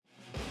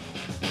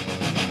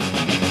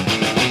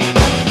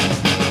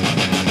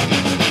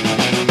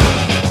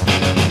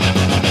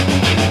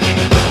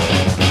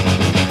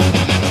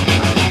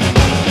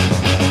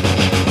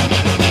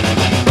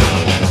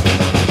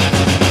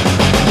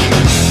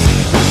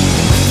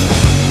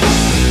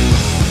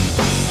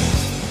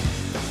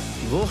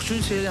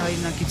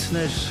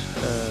հայրենակիցներ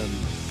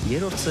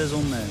երրորդ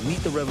սեզոնն է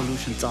Meet the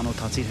Revolution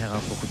ծանոթացիր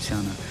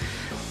հեղափոխությանը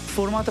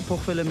Ֆորմատը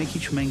փոխվել է մի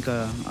քիչ մենք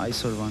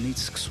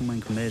այսօրվանից սկսում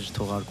ենք մեր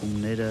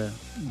թողարկումները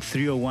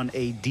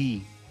 301AD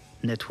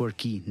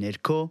network-ի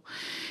ներքո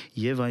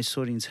եւ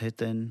այսօր ինձ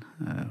հետ են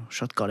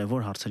շատ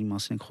կարեւոր հարցերի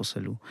մասին ենք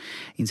խոսելու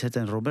ինձ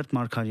հետ են Ռոբերտ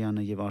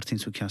Մարգարյանը եւ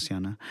Արթին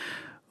Սուքիասյանը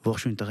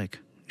ողջույն տղեկ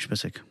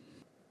ինչպե՞ս եք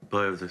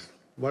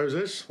Բարև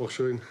ձեզ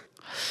ողջույն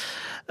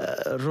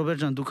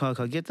Ռոբերտ ջան դու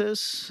քաղաքագետ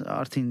ես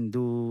Արթին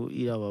դու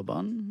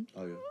իրավաբան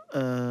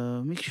այո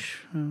մի քիչ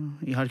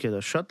իհարկե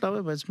դա շատ լավ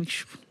է բայց մի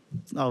քիչ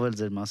ավել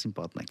ձեր մասին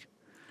պատմեք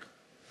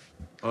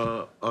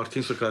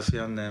Արթին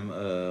Սուքիասյանն եմ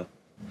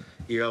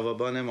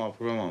իրավաբան եմ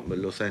ապրում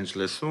Լոս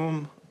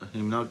Անջելեսում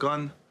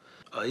հիմնական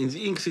ինձ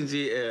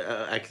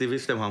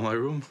ակտիվիստ եմ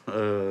համարում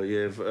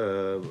եւ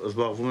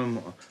զբաղվում եմ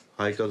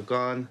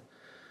հայկական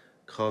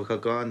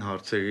քաղաքական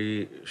հարցերի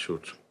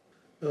շուրջ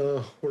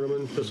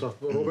ուրեմն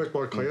Ռոբերտ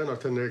Մարգարյան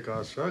արդեն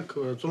ներկայացրակ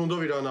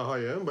ծնունդով իրանահայ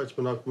եմ բայց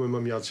բնակվում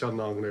եմ Միացյալ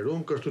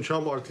Նահանգներում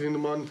կրթությամբ Արթինի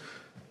նման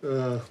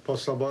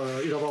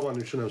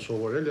իրավաբանություն եմ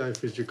սովորել այն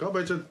ֆիզիկա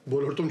բայց այդ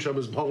ոլորտում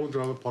չեմ զբաղվում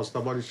դրա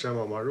փաստաբանիչ չեմ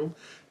համարում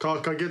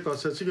քաղաքագետ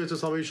ասեցիք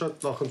ես ավելի շատ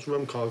նախընտրում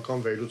եմ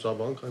քաղաքական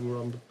վերլուծաբան այն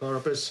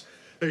ընդհանրապես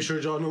այս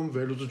շրջանում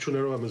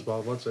վերլուծություններով եմ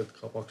զբաղված այդ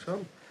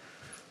կապակցությամբ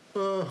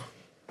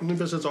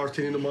նույնպես այս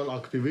Արթինի նման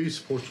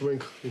ակտիվիստ փորձում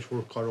ենք ինչ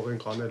որ կարող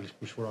ենք անել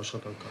ինչ որ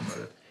աշխատանք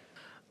կատարել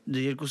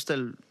Երկուստ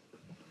էլ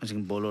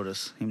այսինքն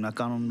բոլորս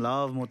հիմնականում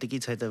լավ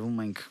մոտիկից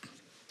հետևում ենք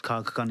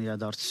քաղաքական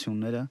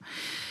իրադարձությունները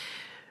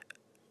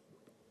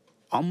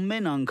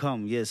ամեն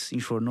անգամ ես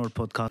ինչ որ նոր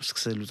ոդքասթ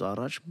սկսելուց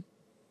առաջ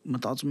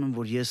մտածում եմ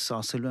որ ես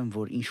ասելու եմ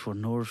որ ինչ որ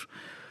նոր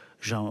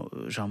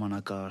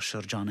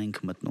ժամանակաշրջան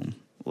ենք մտնում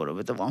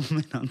որովհետև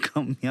ամեն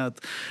անգամ մի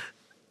հատ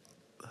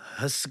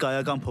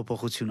հսկայական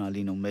փոփոխություն ա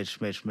լինում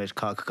մեր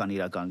քաղաքական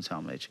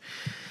իրականության մեջ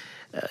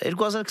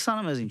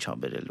 2020-ը մեզ ինչ ա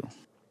բերելու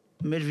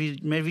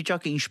մեր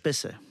վիճակը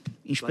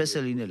ինչպես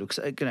է լինելու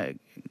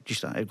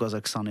ճիշտ է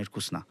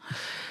 2022-ն է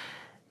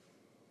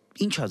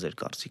ինչ ա ձեր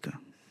կարծիքը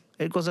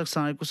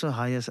 2022-ը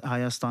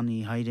Հայաստանի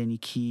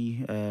հայրենիքի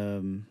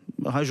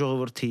հայ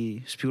ժողովրդի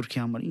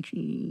սփյուռքի համար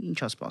ինչ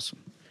ա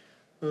սպասում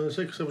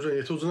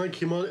Եթե ուզենանք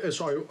հիմա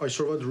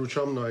այսօրվա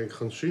դրությամբ նայենք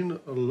խնդրին,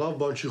 լավ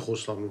բան չի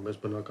խոստանում մեզ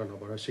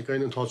բնականաբար, այսինքն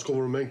այն ընթացքով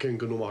որ մենք ենք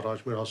գնում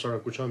առաջ մեր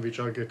հասարակության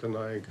վիճակը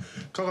նայենք,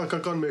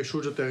 քաղաքական մեր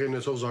շուրջը տեղի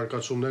ունեցող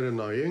զարգացումները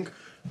նայենք,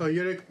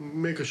 երեք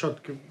մեկը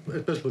շատ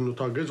այդպես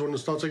բնութագրեց, որ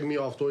նստած եք մի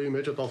ավտոյի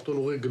մեջ, այդ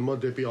ավտոն ուղիղ գնում է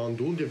դեպի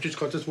անդունդ եւ ճիշտ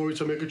կարծես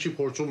որից մեկը չի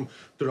փորձում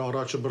դրա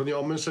առաջը բռնի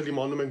ամենս էլ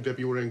իմանում ենք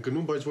դեպի ուր ենք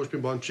գնում, բայց ոչ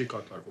մի բան չի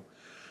կատարվում։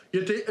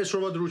 Եթե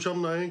այսօրվա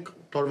դրությամբ նայենք,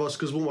 տարվա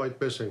սկզբում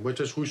այդպես ենք,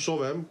 բայց ես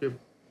հույսով եմ եւ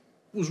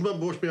ուզում եմ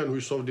ոչ միայն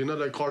հույսով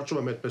դինալ, այլ կարծում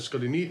եմ այդպես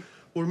կլինի,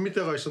 որ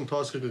միտեղ այս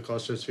ընթացքը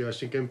կկասեցվի,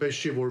 այսինքն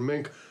այնպես չի, որ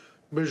մենք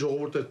մեր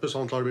ժողովուրդը այդպես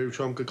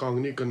անտարբերությամբ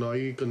կկանգնի,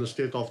 կնայի,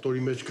 կնստի այդ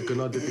ավտորի մեջ,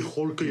 կգնա դեպի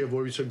խորքը եւ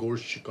որից է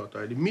գործ չի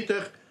կատարելի։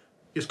 Միտեղ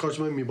ես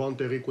կարծում եմ մի բան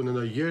տեղի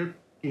կունենա,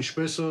 երբ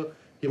ինչպեսը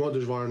հիմա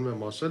դժվարանում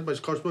եմ ասել,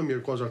 բայց կարծում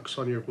եմ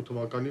 2022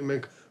 թվականին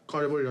մենք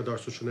կարևոր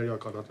իրադարձությունների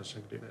ականատես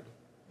ենք լինելու։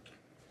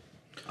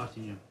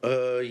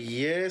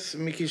 Ես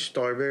մի քիչ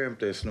տարբեր եմ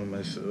տեսնում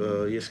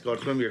ես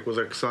կարծում եմ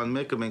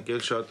 2021-ը մենք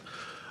էլ շատ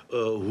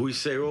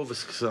հույսերով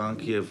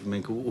սկսանք եւ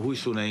մենք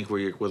հույս ունեինք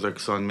որ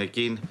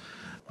 2021-ին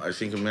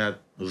այսինքն մի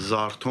հատ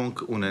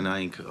զարթոնք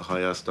ունենայինք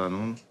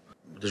Հայաստանում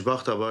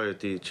դժբախտաբար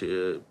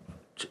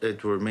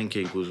այդ որ մենք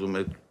ենք ուզում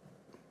այդ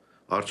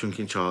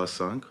արդյունքին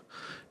չհասանք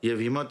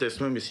եւ հիմա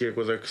տեսնում եմ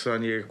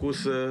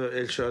 2022-ը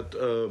էլ շատ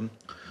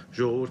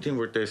ժողովրդին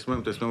որ տեսնում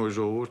եմ որ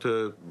ժողովուրդը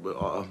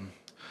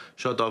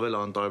շատ ավել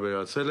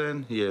անտարբերացել են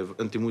եւ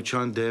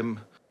ընտիմության դեմ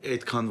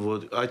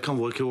այդքան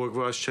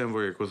ոգևորված չեն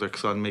որ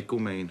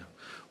 2021-ում էին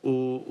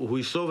ու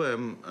հույսով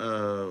եմ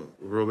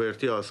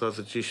Ռոբերտի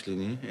ասածը ճիշտ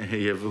լինի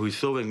եւ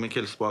հույսով ենք մենք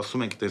էլ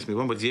սպասում ենք այդպես մի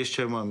բան բայց ես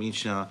չեմ ամ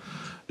ինչն է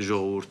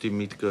ժողովրդի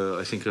միտքը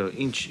այսինքն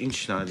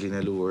ինչն է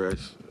լինելու որ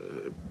այս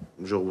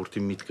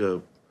ժողովրդի միտքը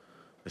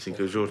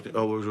այսինքն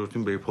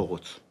ժողովրդին բերի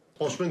փողոց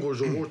Ասում ենք որ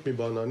ժողովուրդ մի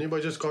բան անի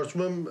բայց ես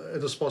կարծում եմ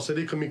այդ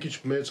սպասելիքը մի քիչ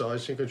մեծ է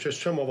այսինքն ես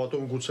չեմ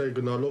հավատում գուցե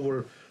գնալով որ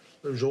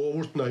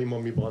ժողովուրդն է հիմա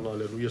մի բան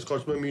անելու ես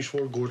կարծում եմ ինչ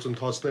որ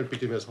գործընթացներ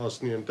պիտի մեզ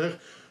հասնի այնտեղ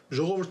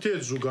ժողովրդի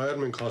հետ զուգահեռ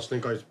մենք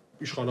հասնենք այդ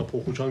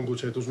իշխանապողության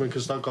գուցե հետ ուզում ենք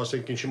հստակ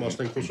ասենք ինչի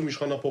մասն ենք խոսում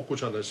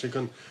իշխանապողության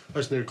այսինքն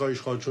այս ներկա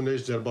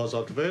իշխանություններից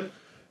ձերբազատվել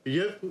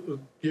եւ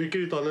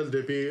երկրի տանել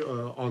դեպի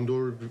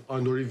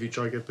անդորի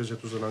վիճակ այդպես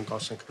հետ ուզենանք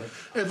ասենք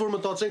այդ որ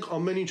մտածենք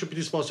ամեն ինչը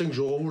պիտի սպասենք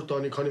ժողովուրդ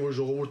անի քանի որ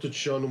ժողովուրդը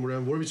չի անում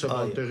ուրեմն որից է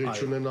բան տեղի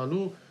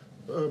չունենալու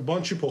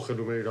բան չի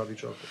փոխելու մեր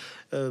իրավիճակը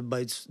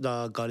բայց դա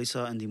գալիս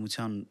է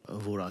ընդդիմության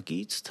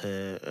որակից թե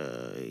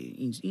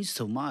ինձ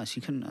թվում է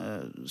այսինքն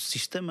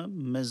համակարգը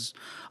մեզ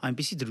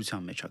այնպիսի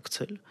դրության մեջ է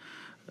գցել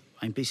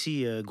այնպիսի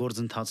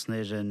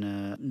գործընթացներ են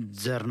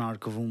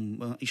ձեռնարկվում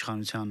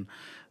իշխանության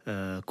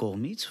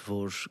կողմից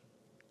որ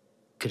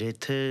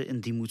գրեթե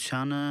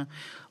ընդդիմությանը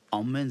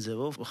ամեն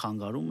ձևով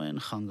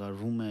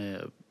խանգարվում է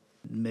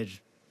մեր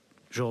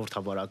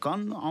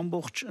ժողովրդավարական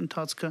ամբողջ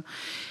ընթացքը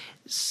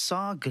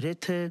սա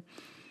գրեթե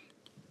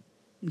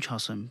ինչ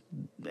ասեմ,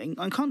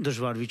 այնքան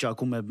դժվար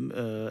վիճակում է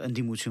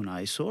ընդդիմությունը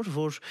այսօր,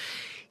 որ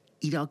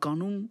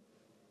իրականում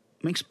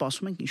մենք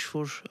սպասում ենք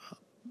ինչ-որ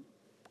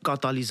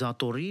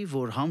կատալիզատորի,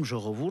 որ համ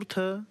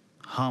ժողովուրդը,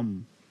 համ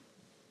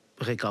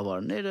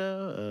ղեկավարները,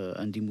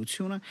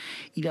 ընդդիմությունը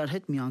իրար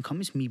հետ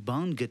միանգամից մի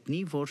բան գտնի,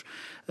 որ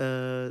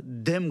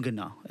դեմ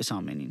գնա այս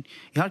ամենին։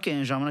 Իհարկե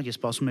այն ժամանակ ես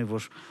սպասում եմ,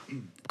 որ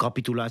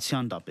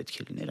կապիտուլյացիան դա պետք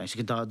է լիներ,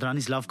 այսինքն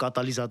դրանից լավ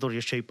կատալիզատոր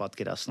ես չէի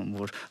պատկերացնում,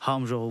 որ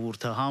համ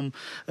ժողովուրդը, համ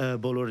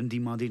բոլոր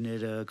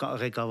ընդդիմադիրները,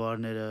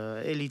 ղեկավարները,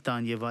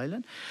 էլիտան եւ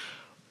այլն,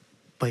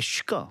 բայց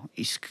չկա։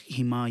 Իսկ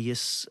հիմա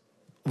ես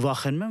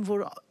վախենում եմ,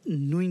 որ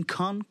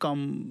նույնքան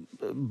կամ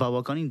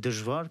բավականին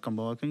դժվար կամ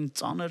բավականին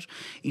ծանր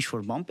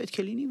ինչ-որ բան պետք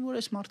է լինի, որ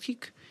այս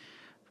մարդիկ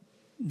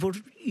որ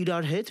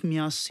իրար հետ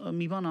միասին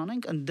մի բան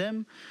անենք ընդդեմ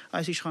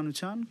այս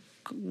իշխանության,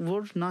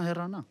 որ նա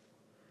հեռանա։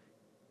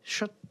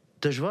 Շատ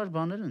դժվար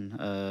բաներ են,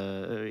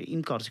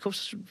 իմ կարծիքով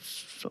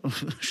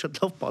շատ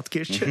լավ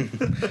պատկեր չէ։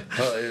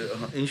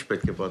 Ինչ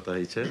պետք է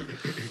պատահի, չէ՞։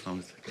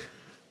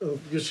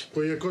 Ես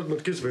երկրորդ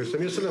մտքից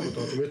վերցեմ, ես էլ եմ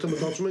մտածում, եթե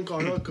մտածում ենք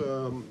արագ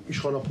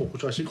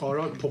իշխանափոխություն, այսինքն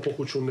արագ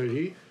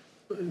փոփոխությունների,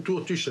 դու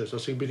ճիշտ ես,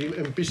 ասենք պիտի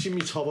այնպեսի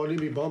մի ցավալի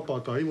մի բան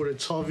պատահի, որ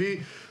այդ ցավի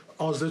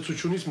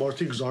ազդեցությունից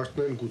մարդիկ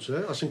զարթնեն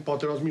գուցե, ասենք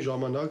պատերազմի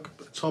ժամանակ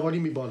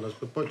ցավալի մի բան է,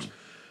 բայց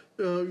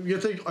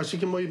եթե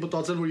այսինքն մայի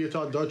մտածել, որ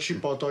եթե դա չի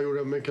պատահի,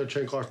 ուրեմն մենք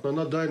չենք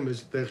արթնանա, դա էլ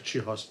մեզ տեղ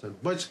չի հասնեն,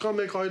 բայց կա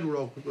մեկ այլ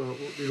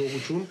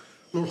իրողություն,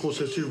 նոր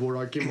խոսեցիր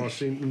որակի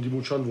մասին,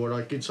 ընդդիմության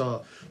որակից է,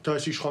 թե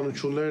այս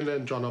իշխանություններն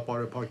են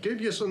ճանապարհը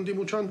փակել, ես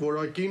ընդդիմության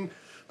որակին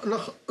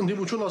նախ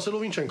ընդդիմություն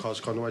ասելով ինչ ենք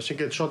հասկանում,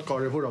 այսինքն այդ շատ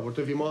կարևոր է,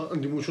 որտեղ հիմա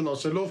ընդդիմություն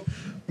ասելով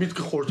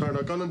միտքը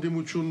խորհրդարանական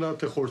ընդդիմությունն է,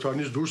 թե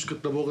խորհրդարանից դուրս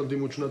գտնվող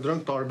ընդդիմությունը,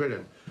 դրանք տարբեր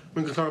են։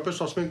 Մենք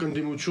ընդհանրապես ասում ենք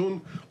ընդդիմություն,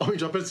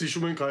 անմիջապես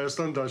հիշում ենք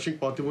Հայաստան դաշինք,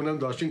 Պատիվոնյան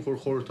դաշինք, որ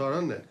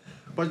խորհրդարանն են,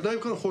 բայց նաև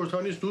կան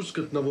խորհրդարանից դուրս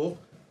գտնվող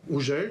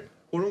ուժեր,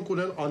 որոնք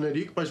ունեն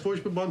աներիկ, բայց ոչ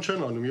մի բան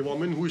չեն անում եւ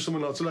ամեն հույսը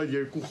մնացել է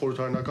երկու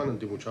խորհրդարանական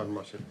ընդդիմության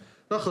մասին։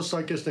 Նախ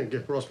հստակեցնենք,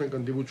 երբ ասում ենք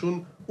ընդդիմություն,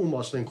 ում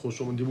մասին ենք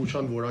խոսում,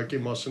 ընդդիմության որակի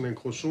մասին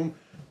ենք խոսում,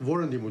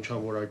 որ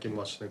ընդդիմության որակի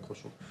մասին ենք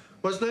խոսում։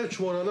 Բայց նաեւ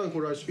չմոռանանք,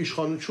 որ այս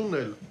իշխանությունն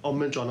էլ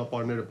ամեն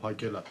ճանապարհները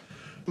փակել է։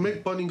 Մեկ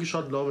բան ինքը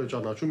շատ լավ է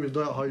ճանաչում եւ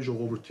դա հայ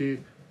ժողովրդի,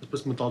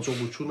 այսպես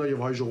մտածողությունը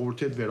եւ հայ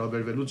ժողովրդի հետ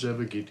վերաբերվելու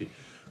ձևը գիտի։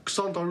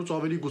 20 տարուց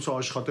ավելի գուցե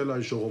աշխատել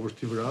այս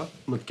ժողովրդի վրա,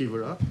 մտքի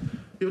վրա,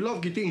 եւ լավ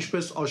գիտի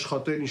ինչպես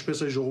աշխատել,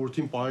 ինչպես է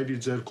ժողովրդին պահել իր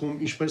ձեռքում,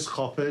 ինչպես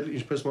խաբել,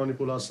 ինչպես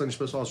մանիպուլացնել,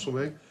 ինչպես ասում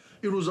ենք,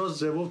 իր ուզած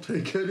ձևով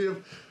թեքել եւ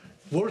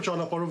որ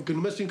ճանապարհով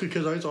գնում ես, ինքը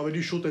քեզանից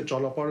ավելի շուտ է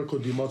ճանապարհը քո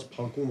դիմաց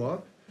փակում է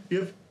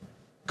եւ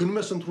գնում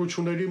ես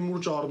ընտրությունների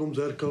մուրճ առնում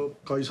ձեռքը,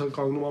 գայիս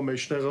կանգնում է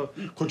մեջտեղը,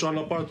 քո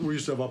ճանապարհը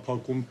ուրիշ ձև է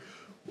փակում։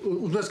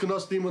 Ուզես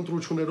գնաս դիմ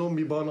ընտրություններով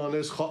մի բան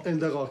անես,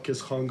 այնտեղ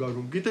աղքես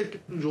խանգարում։ Գիտեք,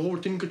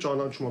 ժողովրդին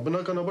կճանաչում է։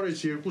 Բնականաբար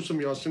այս երկուսը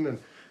միասին են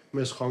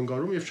մեզ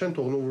խանգարում եւ չեն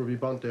թողնում որ մի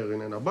բան տեղի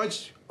ունենա։ Բայց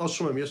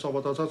ասում եմ, ես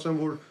հավատացած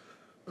եմ, որ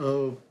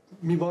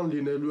մի բան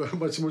լինելու է,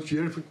 բայց ոչ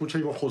երբ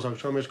գուցե իմ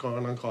խոսակցության մեջ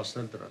կարողանանք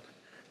հասնել դրան։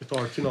 Այդ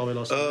արդեն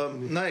ավելացնել։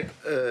 Նայեք,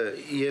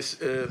 ես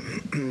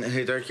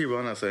հետարքի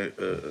բան ասա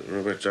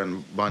Ռոբերտ ջան,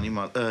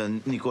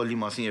 Նիկոլի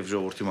մասին եւ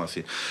ժողովրդի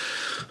մասին։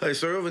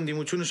 Այսօրով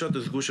ընդդիմությունը շատ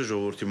զգուշ է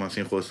ժողովրդի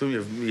մասին խոսում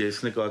եւ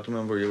ես նկատում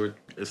եմ, որ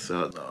այս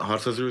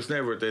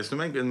հարցազրույցները որ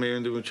տեսնում ենք, մեր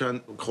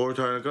ընդդիմության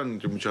խորհրդարանական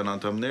ընդդիմության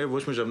անդամները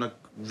ոչ մի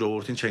ժամանակ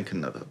ժողովրդին չեն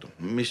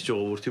քննադատում։ Միշտ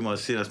ժողովրդի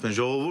մասին ասում են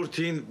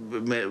ժողովրդին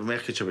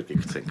մեղքի չպետք է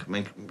գցենք։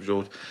 Մենք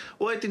ժողովուրդ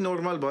ու դա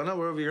նորմալ բան է,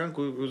 որով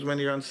իրանք ուզում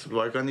են իրանց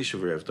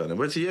վարկանիշը վրայվ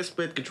տանեն, բայց ես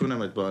պետք է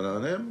չունեմ այդ բանը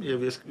անեմ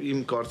եւ ես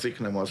իմ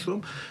կարծիքն եմ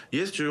ասում,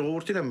 ես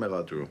ժողովրդին եմ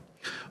մեղադրում։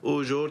 Ու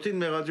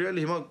ժողովրդին մեղադրել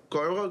հիմա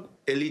կարող է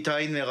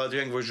էլիտային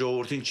մեղադրենք, որ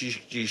ժողովրդին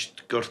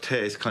ճիշտ կրթե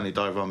այսքանի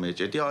տարվա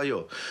մեջ, դա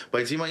այո,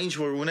 բայց հիմա ինչ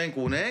որ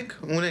ունենք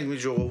մի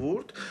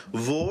ժողովուրդ,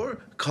 որ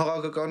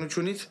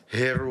քաղաքականությունից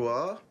հեռու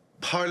է,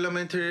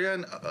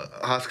 parliamentarian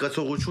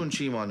հասկացողություն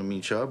չի իմանում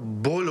ինչա,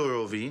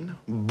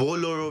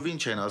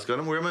 բոլորովին չեն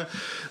հասկանում,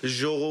 ուրեմն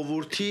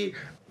ժողովրդի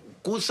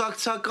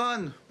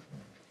կուսակցական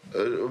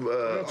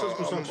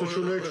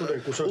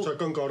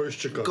կուսակցական կառույց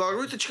չկա։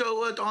 Կառույցը չկա,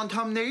 այդ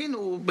անդամներին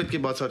ու պետք է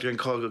բացատրեն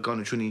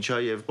քաղաքականություն ինչա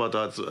եւ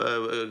պատած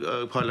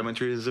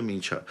parliamentarism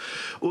ինչա։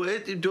 Ու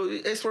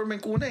այս որ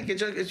մենք ունենք,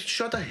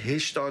 շատ է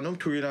հեշտ անում,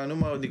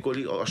 թույլանում է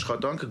Նիկոլի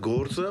աշխատանքը,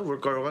 գործը, որ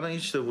կարողանա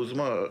ինչ թե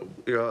ուզում է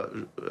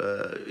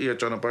իր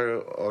ճանապարհը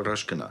առաջ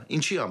գնա։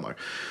 Ինչի համար։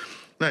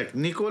 Նայեք,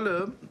 Նիկոլը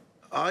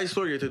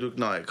այսօր եթե դուք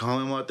նայեք,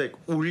 համեմատեք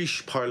ուրիշ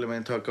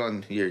պարլամենտական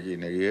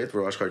երկրների հետ,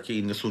 որ աշխարհի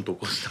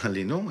 90%-ն է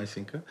լինում,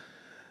 այսինքն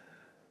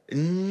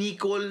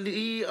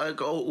Նիկոլի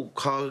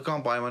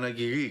քաղաքական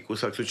պայմանագիրի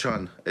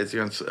կուսակցության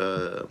այդպես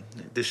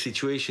the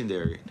situation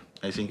there,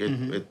 այսինքն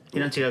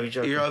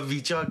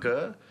իրավիճակը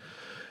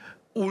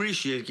ուրիշ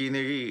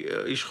երկրների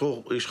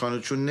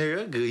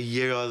իշխանությունները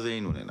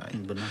երազային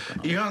ունենային։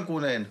 Իրանք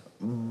ունեն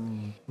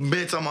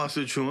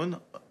մեծամասնություն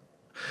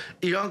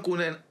Իրանք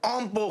ունեն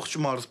ամբողջ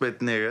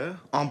մարզպետները,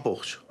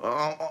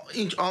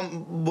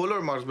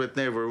 բոլոր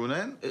մարզպետները որ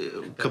ունեն,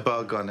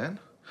 կպական են,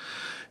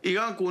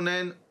 իրանք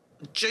ունեն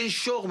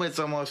ճնշող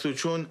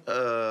մեծամասնություն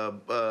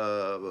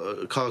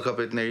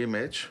քաղաքապետների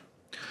մեջ,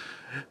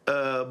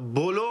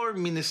 բոլոր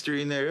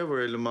մինիստրիները,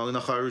 որ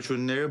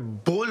նախարարությունները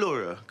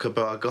բոլորը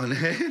կպական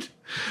են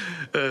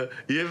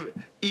եւ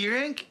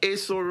իրենք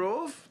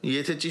այսօրով,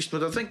 եթե ճիշտ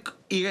մտածենք,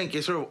 իրենք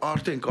այսօրով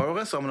արդեն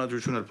կարող են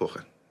համանadrությունը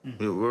փոխել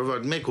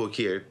որ մեկ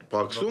հոգի էր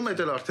բացում,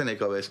 դա արդեն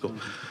եկավ էսկո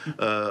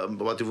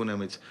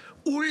պատիվունեմից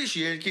ուրիշ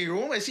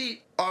երկիրում, էսի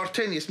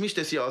արդեն ես միշտ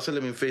էսի ասել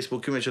եմ իմ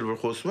Facebook-ի մեջ որ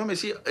խոսում եմ,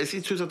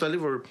 էսի ցույց տալի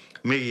որ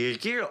մեր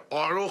երկիրը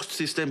առողջ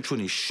համակարգ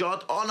չունի,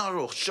 շատ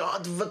անառողջ,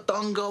 շատ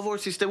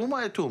վտանգավոր համակարգում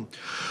է այդում։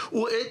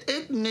 Ու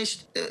այդ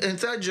միշտ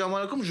հենց այդ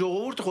ժամանակում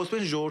ժողովուրդը խոսում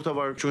են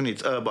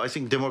ժողովրդավարությունից,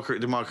 այսինքն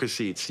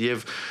democracy-ից,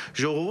 եւ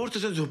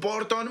ժողովուրդը ասում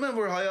պարտանում են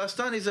որ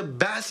Հայաստան is a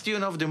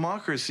bastion of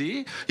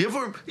democracy, եւ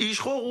որ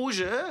իշխող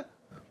ուժը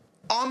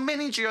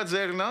ամեն ինչ իր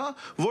ձեռնա,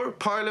 որ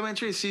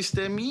parliamentary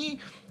system-ի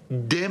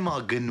դեմ է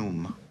գնում։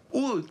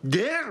 Ու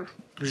դեռ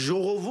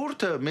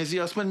ժողովուրդը մեզի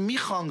ասում են մի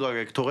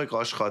խանգարեք, թողեք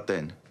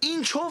աշխատեն։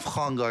 Ինչով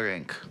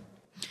խանգարենք։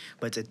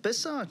 Բայց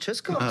այդպես է,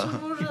 չես կարծում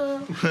որ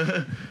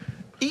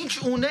Ինչ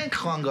ունենք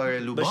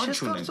խանգարելու, բան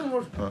չունենք։ Բայց չես կարծում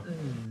որ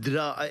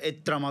դրա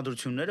այդ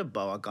տրամադրությունները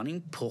բավականին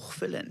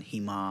փոխվել են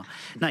հիմա։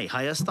 Նայ,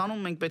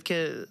 Հայաստանում մենք պետք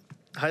է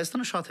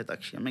Հայաստանը շատ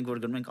հետաքրքիր է։ Մենք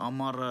որ գնում ենք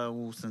ամառը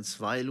ու sense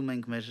վայելում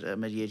ենք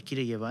մեր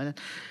երկիրը եւ այլն։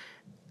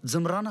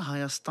 Ձմռանը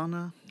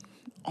Հայաստանը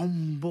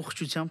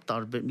ամբողջությամբ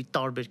մի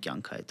տարբեր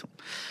կյանք է այդում։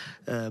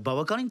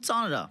 Բավականին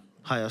ծանր է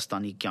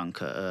Հայաստանի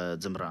կյանքը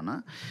ձմռանը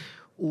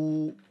ու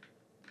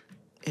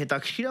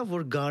հետաքրքիր է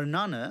որ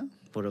գարնանը,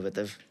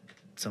 որովհետև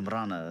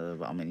ձմռանը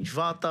ամեն ինչ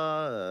վատ է,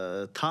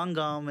 թանկ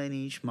է ամեն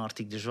ինչ,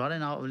 մարդիկ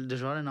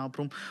դժվար են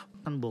ապրում,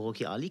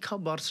 բողոքի ալիքա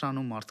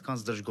բարձրանում,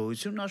 մարդկանց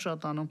դժգոհությունն է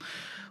շատանում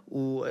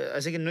ու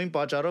այսինքն նույն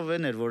պատճառով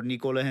էր որ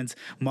Նիկոլը հենց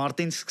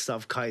մարտին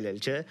սկսավ քայլել,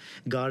 չէ՞։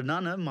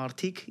 Գարնանը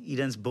մարդիկ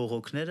իրենց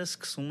բողոքները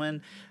սկսում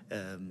են,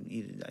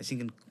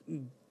 այսինքն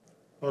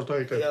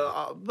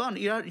բան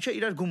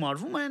իրար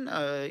գումարվում են,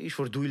 ինչ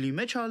որ դույլի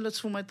մեջ է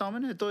լցվում այդ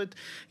ամենը, հետո այդ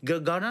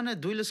գարնանը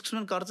դույլը սկսում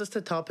են կարծես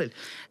թե թափել։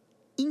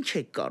 Ինչ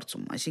եք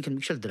կարծում, այսինքն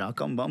մի քիչ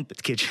դրական բան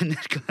պետք է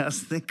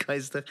չներկայացնենք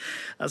այստեղ,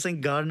 ասենք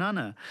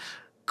գարնանը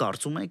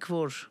կարծում եք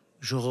որ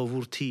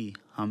ժողովրդի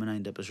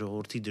ամենայն դեպս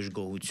ժողովրդի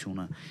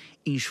դժգոհությունը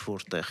ինչ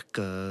որտեղ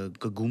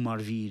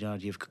կգումարվի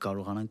իրար եւ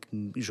կկարողանանք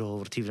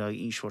ժողովրդի վրա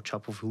ինչ որ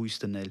չափով հույս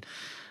դնել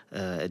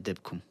այդ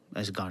դեպքում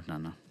այս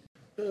գարնանը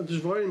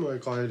Դժվարին է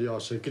կարելի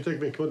ասել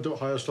գիտեք մենք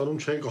Հայաստանում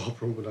չենք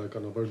ապրում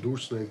բնականաբար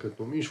դուրսն ենք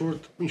գտնում ինչ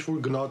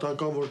որ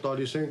գնահատական որ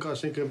տալիս ենք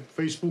ասենք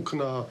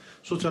Facebook-ն է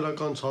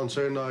սոցիալական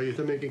ցանցերն է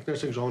եթե մենք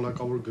ինքներս ենք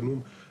ժամանակավոր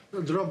գնում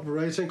դրա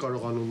վրայից են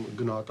կարողանում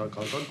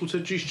գնահատական տալ գուցե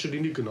ճիշտ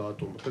չլինի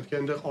գնահատումը պետք է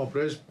այնտեղ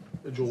ապրես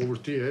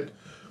ժողովրդի հետ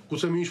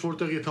գուցե ինչ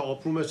որտեղ եթե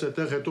ապրում ես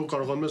այդտեղ հետո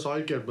կարողանում ես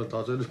այլ կերպ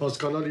մտածել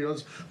հասկանալ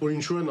իրանց որ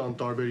ինչու են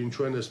անտարբեր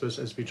ինչու են այսպես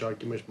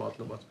վիճակի մեջ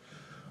մատնված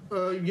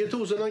Եթե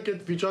ուզենանք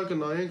այդ վիճակը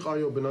նայենք,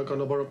 այո,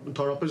 բնականաբար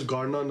ընդհանրապես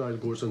գարնան այլ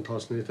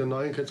գործընթացներ, եթե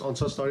նայենք հենց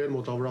անցած տարին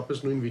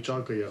մոտավորապես նույն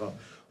վիճակը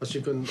եղավ,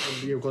 այսինքն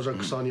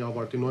 2020-ի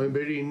ավարտին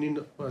նոյեմբերի 9-ին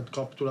այդ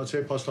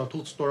կապիտուլյացիայի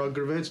փաստաթուղթ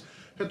ստորագրվեց,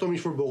 հետո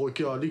ինչ որ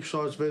բողոքի ալիք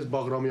շարժվեց,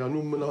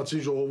 Բաղրամյանում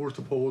մնացին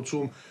ժողովուրդը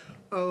փողոցում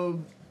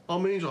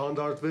ամեն ինչ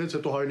հանդարտվեց,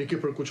 հետո հայրենիքի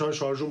փրկության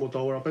շարժում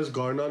մոտավորապես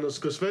գարնանը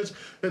սկսվեց,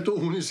 հետո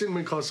հունիսին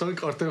մենք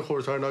հասանք արդեն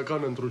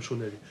խորհրդարանական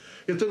ընտրությունների։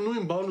 Եթե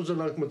նույն բան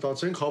ուզենանք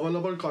մտածենք,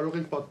 հավանաբար կարող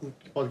ենք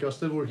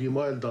պատկերացնել, որ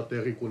հիմա էլ դա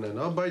տեղի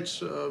կունենա, բայց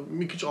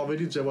մի քիչ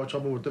ավելի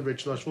ձևաչափով, որտեղ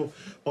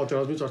վերջնաշվով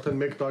պատերազմից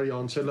արդեն 1 տարի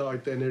անցել է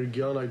այդ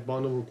էներգիան, այդ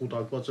բանը, որ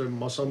կուտակված է,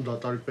 մասամբ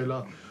դատարկվել է,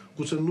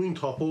 գուցե նույն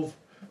թափով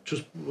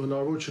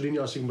հնարավոր չլինի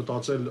ասենք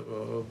մտածել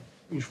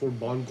ինչ որ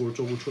բան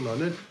գործողություն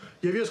անել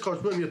եւ ես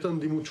կարծում եմ եթե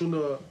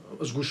ընդդիմությունը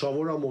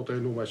զգուշավոր է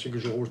մոտենում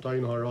այսինքն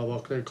ժողովրդային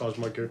հանրահավաքներ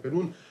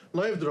կազմակերպելուն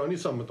նաեւ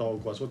դրանից է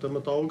մտահոգված որտեղ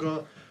մտահոգա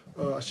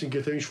այսինքն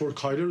եթե ինչ որ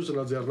քայլեր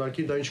ուզենա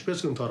ձեռնարկի դա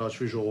ինչպես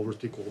կընթարաճվի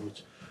ժողովրդի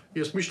կողմից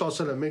ես միշտ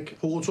ասել եմ մենք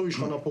փողոցով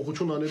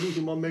իշխանապողություն անելու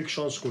հիմա մեկ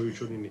շանս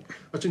գոյություն ունի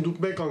այսինքն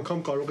դուք մեկ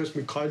անգամ կարող ես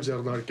մի քայլ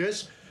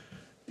ձեռնարկես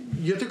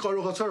եթե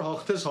կարողացար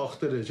հաղթես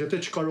հաղթել ես եթե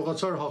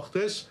չկարողացար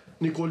հաղթես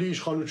Նիկոլի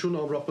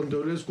իշխանությունը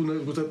ամրապնդել ես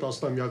գուցե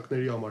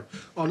տասնամյակների համար։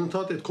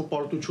 Անընդհատ այդ քո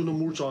պարտությունը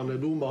մուրջ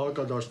անելու,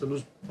 մահակա դարձնելու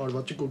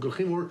հարվածի քո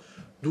գլխին, որ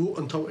դու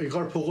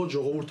եկար փողոց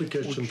ժողովուրդը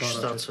քեզ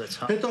չընդհանրացվեց։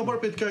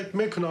 Հետաբար պետք է այդ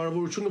մեկ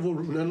հնարավորությունը,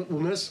 որ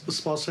ունես,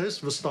 սպասես,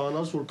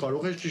 վստահանաս, որ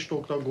կարող ես ճիշտ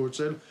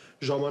օգտագործել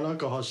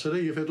ժամանակը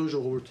հասցրել եւ հետո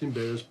ժողովրդին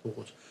բերես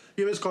փողոց։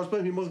 Եվ ես կարծում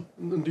եմ հիմա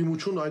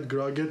ընդդիմությունը այդ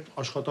գրագետ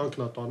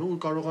աշխատանքն է տանում, որ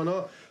կարողանա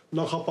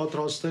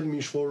նախապատրաստել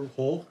ինչ-որ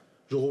հող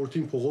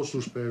ժողովրդին փողոց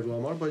դուրս բերելու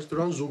համար, բայց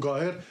դրան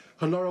զուգահեռ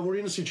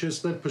հնարավորինս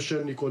իջեցնել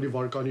փշել Նիկոլի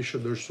վարկանիշը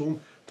դրսում,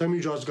 թե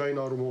միջազգային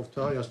առումով,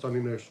 թե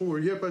Հայաստանի ներսում,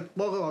 որ երբ այդ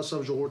բաղը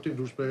ասավ ժողովրդին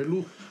դուրս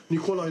բերելու,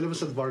 Նիկոլ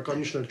այլևս այդ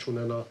վարկանիշն էլ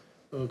չունենա,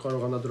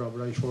 կարողանա դրա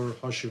վրա ինչ-որ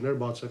հաշիվներ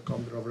բացել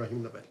կամ դրա վրա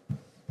հիմնվել։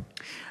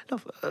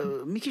 Լավ,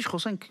 մի քիչ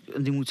խոսենք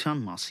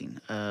ընդդիմության մասին։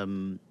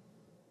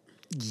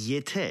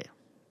 Եթե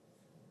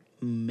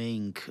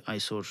մենք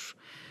այսօր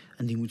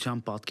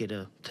ընդդիմության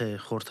պատկերը թե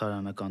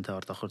խորհրդարանական թե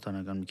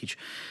արտախորհրդարանական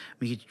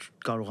մի քիչ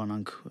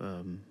կարողանանք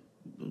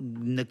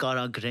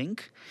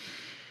նկարագրենք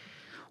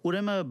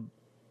ուրեմն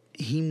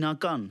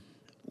հիմնական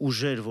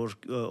ուժեր,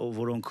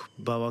 որոնք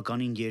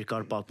բավականին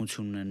երկար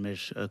պատմություն ունեն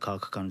մեր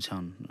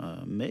քաղաքականության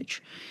մեջ,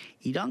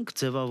 իրանք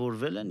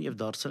ձևավորվել են եւ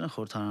դարձել են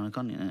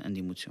խորհրդարանական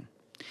ընդդիմություն։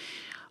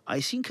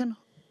 Այսինքն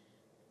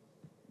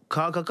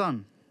քաղաքական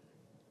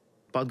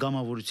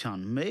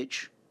պատգամավորության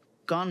մեջ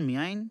կան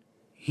միայն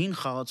հին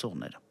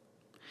խաղացողները։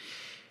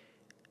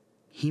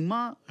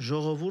 Հիմա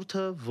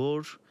ժողովուրդը,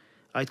 որ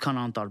այդքան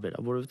անտարբեր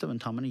է, որովհետեւ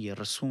ընդամենը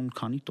 30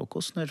 քանի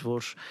տոկոսներ,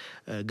 որ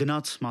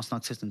գնաց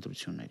մասնակցեց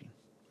ընտրություններին։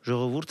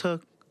 Ժողովուրդը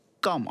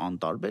կամ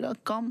անտարբեր է,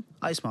 կամ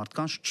այս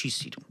մարդկանց չի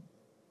սիրում։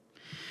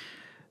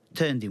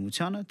 Թե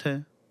ընդդիմությանը, թե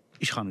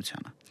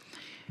իշխանությանը։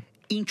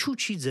 Ինչու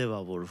չի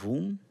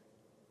ձևավորվում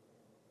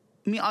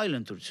մի այլ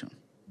ընտրություն։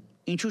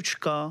 Ինչու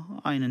չկա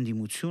այն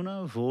ընդդիմությունը,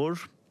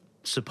 որ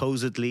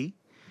supposedly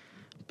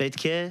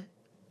պետք է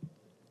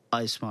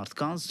այս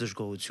մարդկանց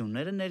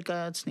դժգոհությունները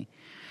ներկայացնի։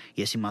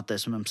 Ես հիմա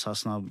տեսնում եմ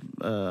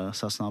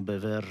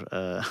Սասնաբևեր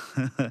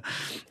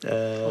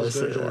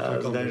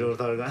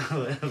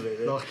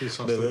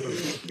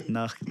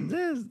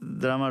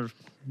դրա համար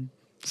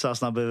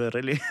Սասնաբևեր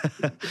էլի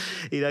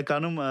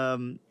իրականում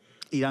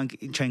իրանք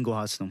չեն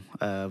գոհացնում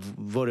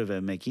որևէ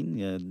մեկին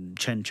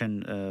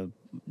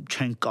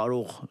չեն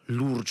կարող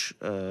լուրջ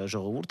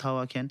ժողովուրդ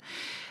հավաքեն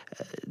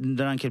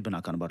դրանք էլ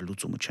բնականաբար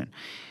լուծումը չեն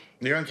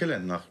Նրանք էլ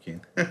են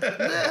նախքին։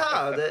 Հա,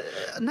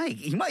 նայ,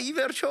 հիմա ի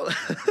վերջո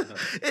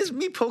այս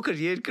մի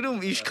փոքր երկրում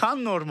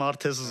ինչքան նոր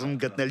մարդ ես ուզում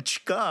գտնել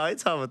չկա,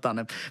 այդ հավը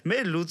տանեմ։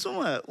 Մեր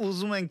լուծումը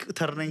ուզում ենք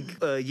թռնենք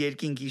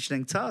երկինք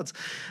իջնենք ցած,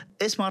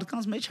 այս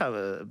մարդկանց մեջ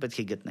պետք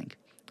է գտնենք։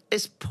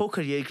 Այս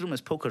փոքր երկրում,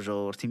 այս փոքր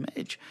ժողովրդի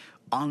մեջ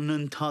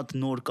անընդհատ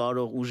նոր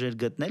կարող ուժեր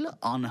գտնելը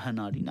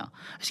անհնարին է։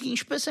 Այսինքն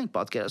ինչպես ենք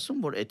պատկերացնում,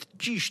 որ այդ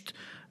ճիշտ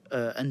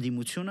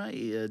ընդդիմությունը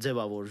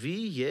ձևավորվի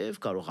եւ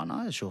կարողանա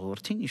այս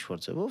ժողովրդին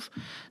ինչ-որ ձևով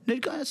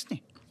ներկայացնի։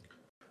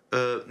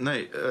 Նայ,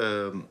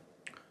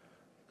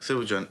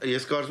 Սևոջան,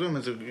 ես կարծում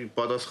եմ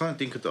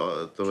պատասխանը ինքը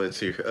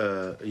տվեցիր։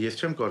 Ես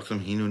չեմ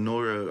կարծում հին ու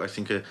նորը,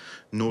 այսինքն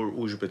նոր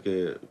ուժ պետք է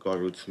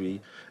կառուցվի։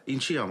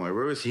 Ինչի համար,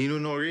 որովհետեւ հին ու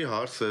նորի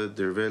հարցը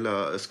դրվել է,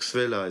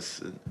 սկսվել է այս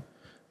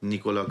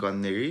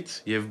նիկոլականներից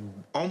եւ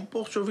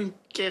ամբողջովին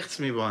կեղծ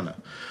մի բան է։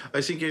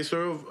 Այսինքն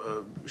այսօրով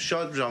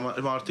շատ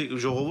մարդիկ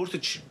ժողովուրդը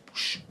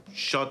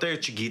շատերը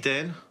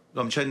չգիտեն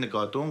կամ չեն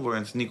նկատում, որ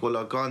հենց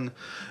նիկոլական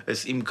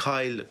այս իմ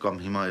քայլ կամ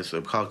հիմա այս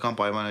քաղաքական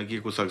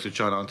պայմանագիր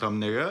կուսակցության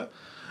անդամները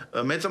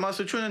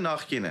մեծամասնությունը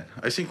նախկին են։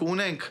 Այսինքն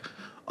ունենք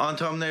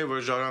անդամներ,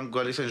 որ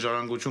գալիս են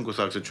ժառանգություն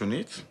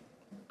կուսակցությունից,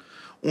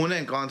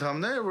 ունենք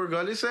անդամներ, որ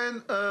գալիս են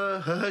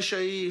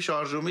ՀՀՇ-ի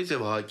շարժումից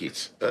եւ ՀԱԿ-ից։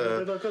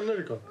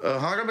 Հանրապետականները կան։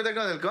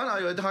 Հանրապետականներ կան,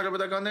 այո, այդ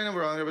հանրապետականներն են,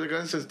 որ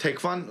հանրապետականից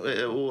թեքվան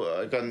ու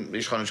կան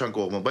իշխանության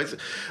կողմը, բայց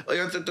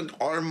այնց այդ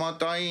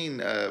արմատային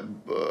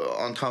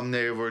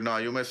անդամները, որ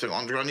նայում ես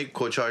Անդրանիկ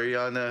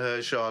Քոչարյանը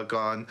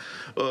ՀՀՇ-ական,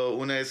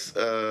 ունես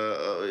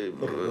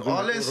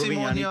Ալեն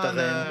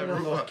Սիմոնյանը,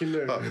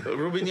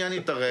 Ռուբինյանի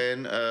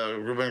տղեն,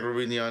 Ռուբեն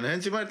Ռուբինյանը,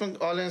 հենց հիմա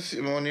այդ Ալեն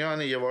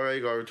Սիմոնյանը եւ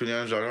Արայիկ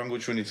Արությունյանը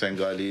ժառանգությունից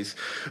են գալիս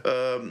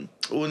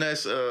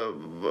ունես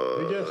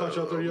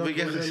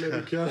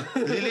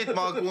Լիլիթ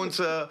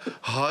Մակունցը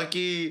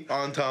հակի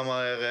անդամ ա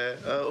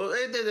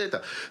եղել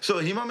So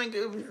հիմա մենք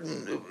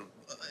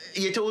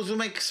եթե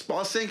ուզում եք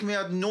սպասենք մի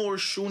հատ նոր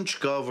շունչ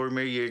գա որ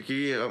մեր երկրի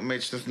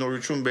մեջ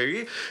նորություն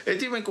բերի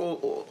դա մենք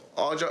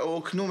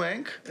օգնում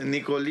ենք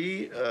Նիկոլի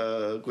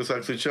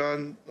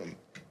կուսակցության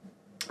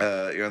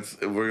իրանց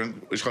որ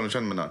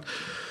իշխանության մնան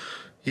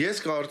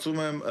ես կարծում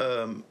եմ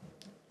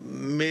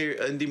մեր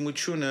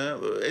ընդդիմությունը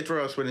այդ որ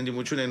ասում են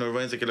ընդդիմությունը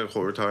նորվանից եկել է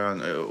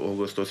խորհրդարան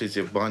օգոստոսից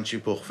եւ բան չի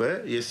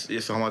փոխվել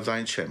ես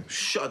համաձայն չեմ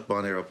շատ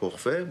բաներ ա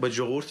փոխվել բայց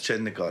ժողովուրդ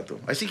չեն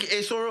նկատում այսինքն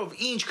այսօրով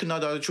ինչ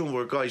քննադատություն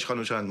որ կա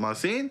իշխանության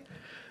մասին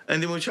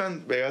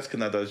ընդդիմության բերած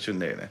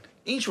քննադատություններն են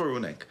ինչ որ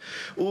ունենք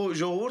ու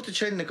ժողովուրդը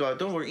չեն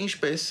նկատում որ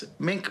ինչպես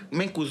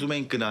մենք ուզում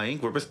ենք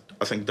գնայինք որպես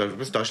ասենք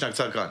որպես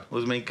դաշնակցական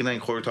ուզում ենք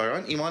գնայինք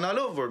խորհրդարան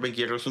իմանալով որ մենք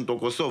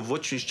 30%-ով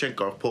ոչինչ չենք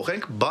կարող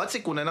փոխենք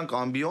բացի կունենանք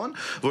ամբիոն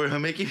որ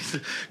հմեկից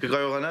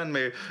կկարողանան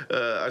մեր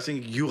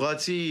ասենք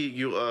յուղացի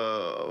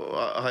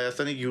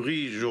Հայաստանի յուղի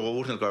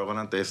ժողովուրդն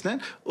կարողանան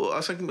տեսնեն ու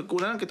ասենք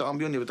կունենանք այդ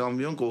ամբիոն եւ այդ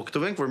ամբիոն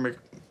կօգտվենք որ մեր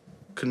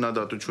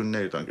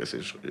քննադատություններ տանք այս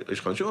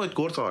իշխանություն այդ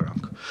գործ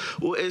արանք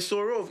ու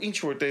այսօրով ինչ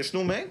որ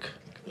տեսնում ենք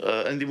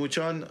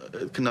ընդդիմության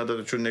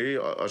քննադատությունների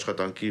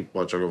աշխատանքի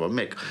պատճառով է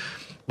 1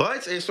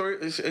 բայց այսօր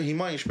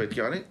հիմա ինչ պետք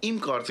է անեն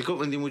իմ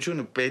կարծիքով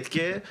ընդդիմությունը պետք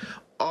է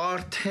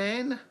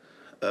արդեն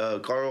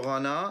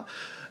կարողանա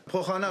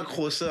փոխանակ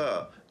խոսա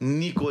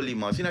Նիկոլի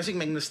մասին, այսինքն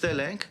մենք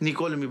նստել ենք,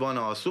 Նիկոլը մի բան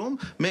է ասում,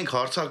 մենք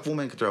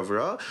հարցակվում ենք դրա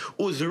վրա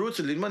ու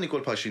զրույցը լինում է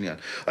Նիկոլ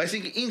Փաշինյան։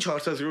 Այսինքն ինչ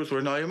հարցազրույց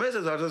որ նայում ես,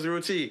 այս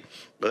հարցազրույցի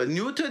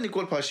նյութը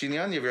Նիկոլ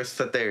Փաշինյան եւ իր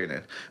ստերն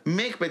են։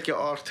 Մենք պետք է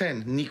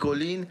արդեն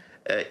Նիկոլին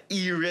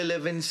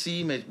irrelevancy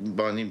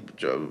բանի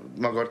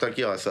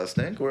մագարտակի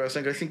ասացնենք, որ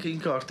ասենք այսինքն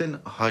ինքը արդեն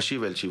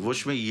հաշիվել չի, ոչ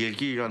մի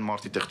երկիր իրան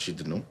մարտի տեղ չի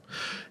դնում։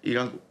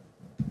 Իրան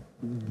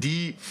de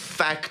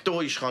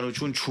facto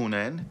իշխանություն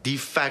չունեն, de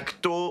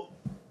facto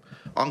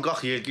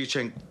անկախ երկիր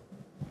չեն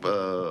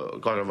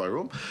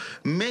կառավարում,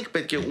 մենք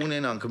պետք է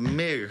ունենանք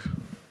մեր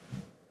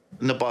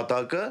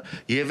նպատակը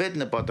եւ այդ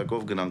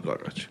նպատակով գնանք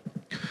առաջ։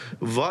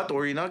 Վատ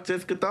օրինակ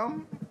ձեզ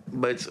կտամ,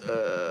 բայց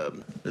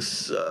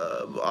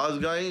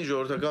ազգային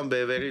ժողովրդական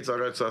բևերից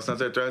առաջ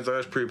ասացած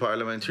առաջ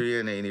pre-parliamentary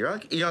էին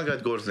իրանք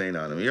այդ գործն էին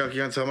անում։ Իրանք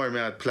իրենց համար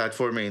մի հատ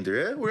պլատֆորմ էին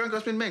դրել, ու իրանք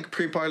ասում են մենք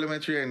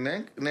pre-parliamentary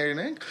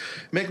ներն ենք,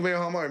 մենք մեր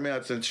համար մի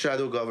հատ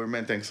shadow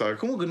government ենք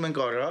սարքում ու գնում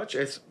ենք առաջ,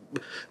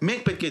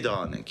 մենք պետք է դա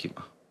անենք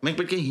հիմա։ Մենք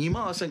պետք է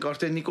հիմա ասենք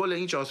արդեն Նիկոլը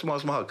ինչ ասում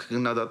հա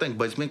քննադատենք,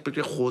 բայց մենք պետք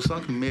է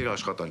խոսանք մեր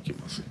աշխատանքի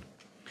մասին։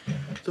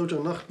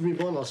 Ձեւջան նախ մի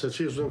բան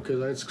ասեցի, ուզում եմ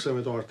քեզանից սկսեմ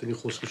այդ Արտինի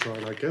խոսքը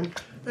շարունակեմ։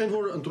 Այն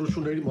որ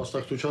ընտրությունների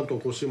մասնակցության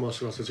տոկոսի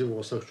մասին ասեցի, որ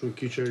մասնակցություն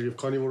քիչ էր եւ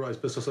քանի որ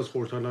այսպես ասած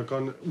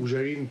խորհրդանական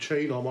ուժերին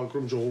չէին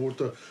համակրում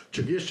ժողովուրդը,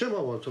 ես չեմ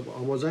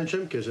համաձայն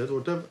չեմ քեզ հետ,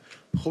 որտեղ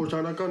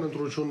խորհրդանական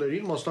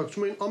ընտրություններին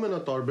մասնակցում էին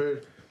ամենատարբեր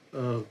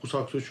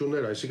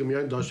կուսակցություններ, այսինքն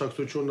միայն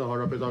դաշնակցությունը,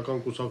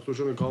 հանրապետական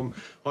կուսակցությունը կամ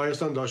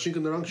Հայաստան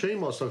դաշինքը նրանք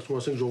չէին մասնակցում,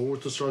 ասենք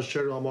ժողովուրդը սրանց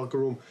չէր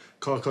համակրում,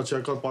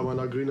 քաղաքացիական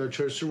պայմանագրինը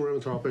չէր սիրում,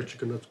 ուրեմն հրապարակ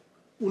չգնաց։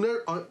 Ուներ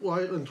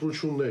այլ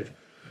ընտրություններ,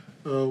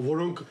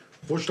 որոնք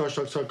ոչ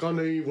դաշնակցական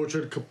էին, ոչ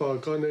էլ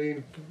ԿՊԱ-ական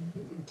էին,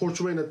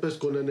 փորձում էին այդպես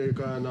գոնե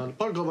ներկայանալ,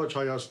 Բարգավաճ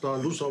Հայաստան,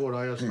 Լուսավոր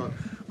Հայաստան,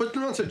 բայց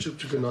նրանց էլ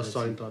չգնաց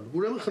այն տան։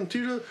 Ուրեմն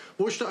խնդիրը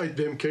ոչ թե այդ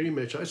դեմքերի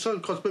մեջ է,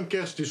 այսօր ասում եմ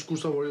կեղծ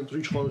դիսկուրսը, որ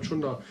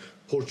իշխանությունն է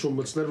փորձում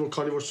մտցնել, որ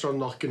քանի որ սրան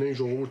նախկինային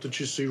ժողովուրդը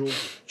չի սիրում,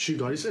 չի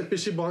գալիս,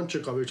 այդպեսի բան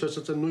չկա,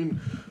 վերջացած են նույն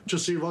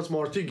չսիրված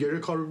մարդիկ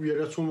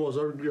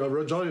 330,000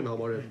 վրա են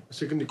համարել։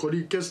 Այսինքն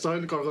Նիկոլի կես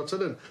ծայրը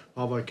կարողացել են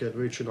հավաքել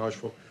վերջին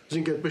հաշվով։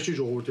 Այսինքն այդպես չի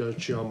ժողովուրդի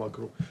չի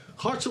համակրում։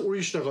 Խարցը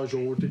ուրիշ տեղ է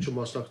ժողովրդի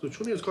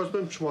չմասնակցությունը, ես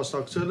կարծում եմ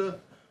չմասնակցելը,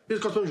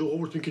 ես կարծում եմ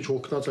ժողովուրդը մի քիչ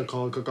հոգնած է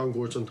քաղաքական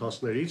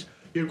գործընթացներից,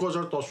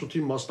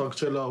 2018-ին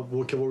մասնակցելա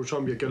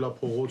ողջավորությամբ եկելա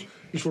փողոց,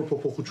 ինչ որ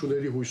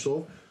փոփոխությունների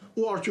հույսով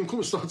ու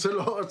արդյունքում ստացել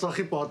է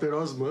Արցախի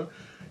պատերազմը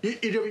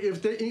եւ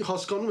դե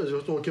հասկանում ես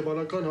որ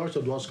հոգեբանական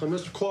հարցը դու հասկանում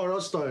ես քո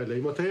արած տայել է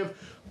հիմա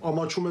թեև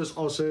ամաչում ես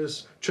ասես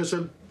չես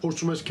էլ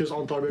փորձում ես քեզ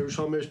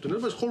անտարբերության մեջ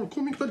դնել բայց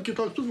խորքում ինքն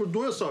գիտակցում որ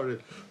դու ես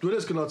արել դու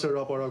ես գնացել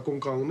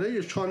հրապարակում կանգնել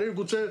ես չաներ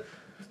գուցե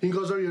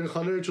 5000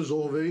 երեխաները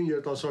չզոհվեին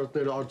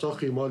երիտասարդները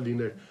Արցախի հիմա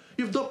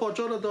լիներ եւ դա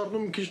պատճառը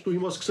դառնում մի քիչ դու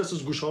հիմա սկսես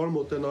զգուշավոր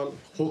մոտենալ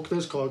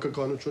հոգնես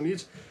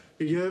քաղաքականությունից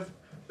եւ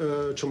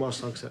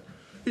չմասնակցել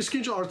Իսկ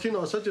ինչ արդին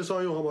ասած, ես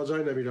այո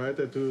համաձայն եմ իր հետ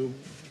այդ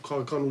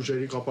քաղաքական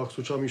ուժերի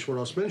կապակցությամբ ինչ որ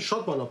ասում են,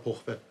 շատ բան է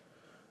փոխվել։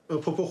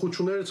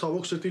 Փոփոխությունները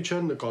ցավոք սրտի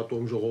չեն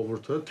նկատում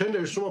ժողովուրդը, թե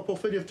ներսում է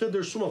փոխվել եւ թե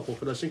դրսում է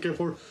փոխվել, այսինքն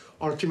որ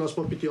արդին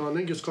ասում պիտի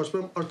անենք, ես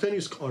կարծում եմ արդեն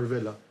իսկ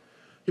արվել է։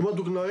 Հիմա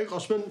դուք նայեք,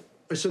 ասում են,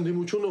 այս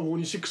ընդդիմությունը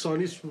հունիսի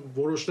 20-ից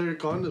որոշները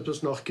կան,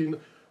 այդպես նախկին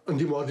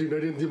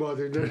ընդդիմադիրները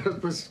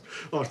այդպես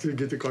արդեն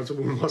գիտի կարծում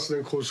եմ մասն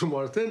են խոսում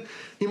արդեն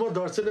հիմա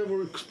դարձել է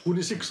որ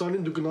հունիսի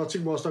 20-ին դուք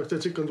գնացիք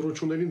մասնակցեցիք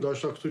ընտրություններին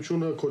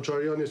դաշնակցությունը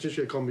Քոչարյանն ես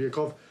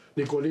եկավ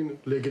Նիկոլին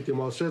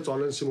լեգիտիմացրեց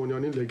Ալեն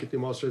Սիմոնյանին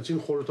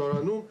լեգիտիմացրեցին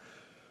խորհրդարանում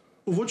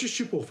ու ոչինչ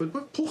չի փոխվել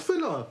բայց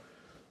փոխվել է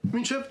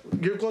մինչև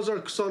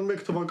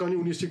 2021 թվականի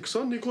հունիսի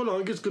 20 Նիկոլը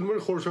հանգիստ գնում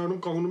էր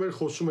խորհրդարանում կանգնում էր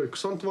խոսում էր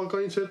 20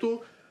 թվականից հետո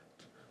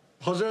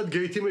Հազարդ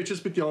գեյթի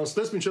մեջից պիտի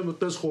անցնես, մինչև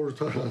մտնես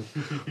խորհրդարան։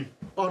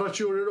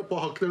 Առաջի օրերը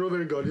պահակներով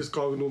էր գալիս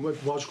կանգնում, այդ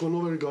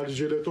վաճկոնով էր գալիս,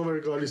 ժելետով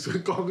էր գալիս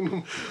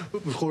կանգնում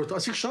խորհրդարան։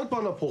 Այսինքն շատ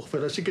բան է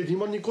փոխվել, այսինքն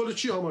հիմա Նիկոլը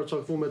չի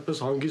համարձակվում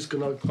այդպես հանգիստ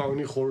գնալ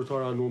կանգնի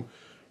խորհրդարանում,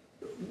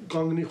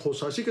 կանգնի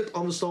խոս, այսինքն այդ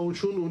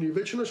անվստահություն ունի։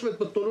 Վերջինս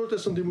այդ մտնոլորտ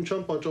էս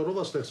ընդդիմության պատճառով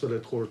է ստեղծվել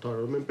այդ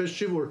խորհրդարանը, այնպես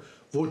չի որ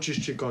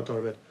ոչինչ չի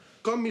կատարվել։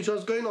 Կամ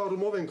միջազգային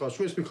առումով ենք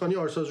ասում, ես մի քանի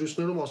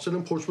հարցազրույցներում ասել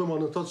եմ փորձում եմ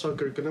անընդհատ սա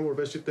կրկնեմ,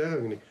 որովհետեւ տեղ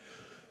ընկնի։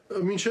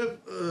 Մինչև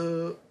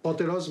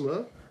պատերազմը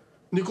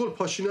Նիկոլ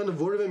Փաշինյանը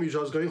որևէ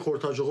միջազգային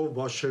խորհրդաժողով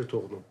բաց չէր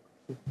թողնում։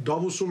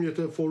 Դավոսում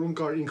եթե ֆորում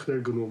կար ինքն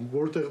էր գնում,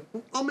 որտեղ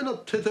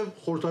ամենաթեթև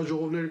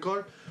խորհրդաժողովներ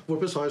կար,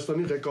 որպես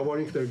Հայաստանի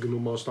ղեկավար ինքն էր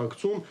գնում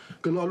մասնակցում,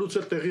 գնալուց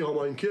էլ տեղի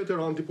համայնքի հետ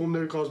էր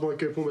հանդիպումներ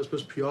կազմակերպում,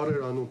 այսպես PR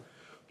էր անում։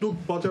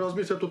 Դուք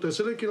պատերազմից հետո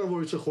տեսել եք իրան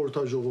որից է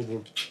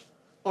խորհրդաժողովում։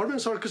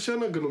 Արմեն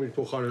Սարգսյանը գնում իր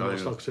փոխարեն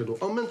մասնակցելու։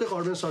 Ամեն տեղ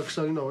Արմեն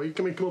Սարգսյանին ա,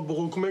 եկեք մենք հիմա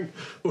բողոքում ենք,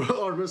 որ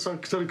Արմեն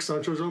Սարգսյանը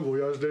 24 ժամ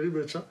ոյաժների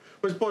մեջ է,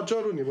 բայց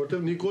պատճառ ունի,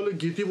 որտեղ Նիկոլը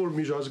գիտի, որ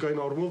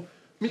միջազգային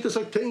առումով մի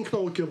տեսակ թե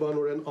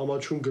ինքնահոգեբանորեն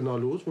ամաչում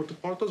գնալուց, որտեղ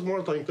պարտած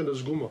մարդը այնտեղ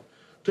զգում է,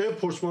 թե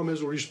փորձում է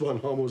մեզ ուրիշ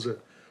բան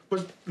համոզել,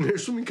 բայց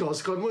ներսում ինքը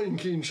հասկանում է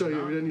ինքը ինչ է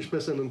եւ իրեն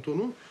ինչպես են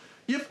ընդունում,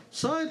 եւ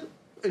սա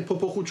այդ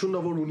փոփոխությունն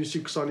է, որ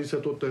հունիսի 20-ից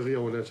հետո տեղի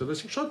է ունեցել,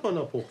 այսինքն շատ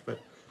բան է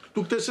փոխվել։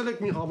 Դուք տեսել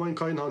եք մի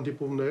համայնքային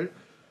հանդիպումներ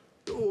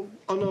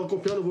Աննա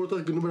Հակոբյանը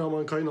որտեղ գնում էր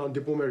համայնքային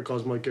հանդիպում էր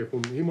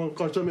կազմակերպում։ Հիմա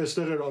կարծեմ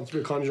այստեղ էր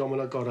անցել քանի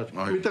ժամանակ առաջ։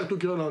 Միտեղ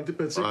դուք իրան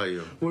հանդիպեցիք,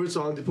 որից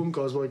հանդիպում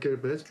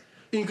կազմակերպեց։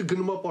 Ինքը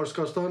գնում է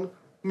Պարսկաստան,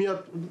 մի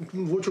հատ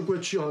ոչ ոք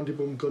չի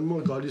հանդիպում գնում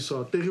է գալիս է։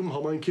 Տեղում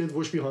համայնքի հետ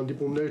ոչ մի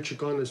հանդիպումներ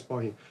չկան այս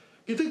պահին։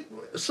 Գիտեք,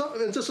 սա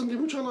այնպես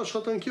ընդդիմության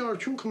աշխատանքի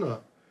արդյունքն է։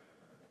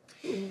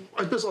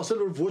 այդպես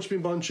ասել որ ոչ մի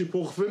բան չի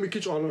փոխվել, մի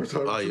քիչ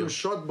անարդարություն,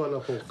 շատ բան է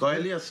փոխվել։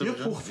 Կարելի է Եվ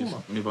փոխվում է։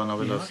 մի բան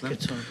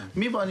ավելացնեմ։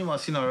 Մի բանի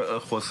մասին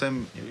խոսեմ,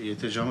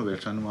 եթե ժամը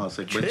վերջանում է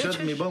ասեք, բայց շատ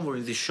մի բան, որ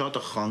ինձ շատ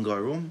է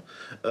խանգարում,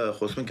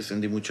 խոսում ենք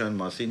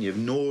ընդդիմության մասին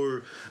եւ նոր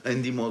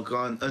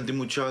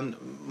ընդդիմության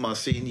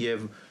մասին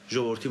եւ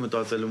ժողովրդի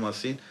մտածելու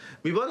մասին։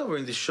 Մի բանը,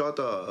 որ ինձ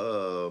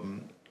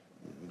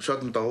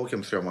շատ մտահոգ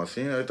եմ սրա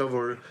մասին, այդ է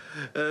որ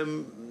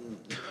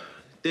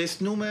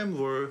տեսնում եմ,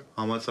 որ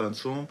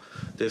համացանցում,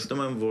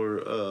 տեսնում եմ, որ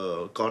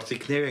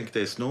կարծիքներ ենք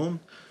տեսնում,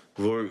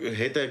 որ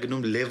հետ է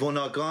գնում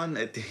լևոնական,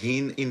 այդ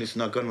հին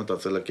 90-ական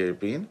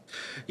մտածելակերպին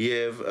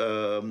եւ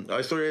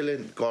այսօր էլ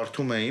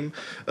կարդում եմ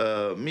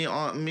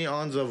մի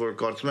անձը, որ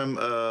կարծում եմ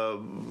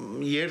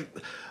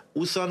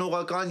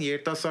ուսանողական,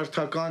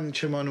 երիտասարդական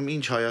չեմ անում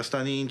ինչ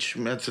Հայաստանի ինչ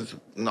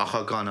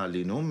նախագահան է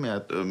լինում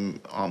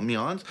մի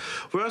անձ,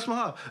 որ ասում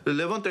հա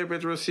Լևոն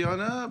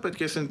Տեր-Պետրոսյանը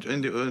պետք է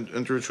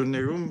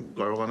ընտրություններում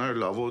կարողանար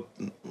լավ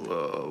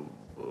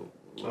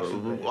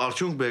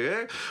արդյունք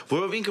բերել,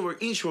 որով ինքը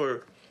որ ինչ որ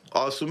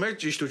ասում էր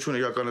ճիշտությունը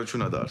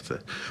իրականություն է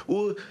դարձել։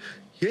 Ու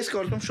ես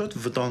կարծում եմ շատ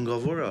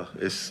վտանգավոր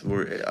է,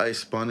 որ այս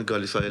բանը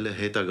գալիս է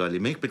հետ է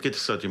գալի։ Մենք պետք է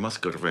սա դիմաց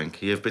կռվենք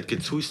եւ պետք է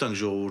ցույց տանք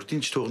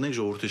ժողովրդին, չթողնենք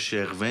ժողովուրդը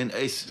շեղվեն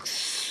այս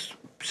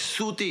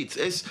սուտից,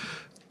 այս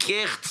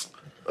կեղծ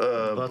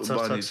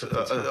բանից,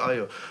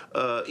 այո,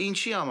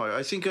 ինչի համար,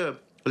 այսինքն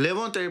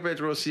Լևոն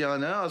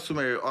Տեր-Պետրոսյանը ասում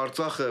էր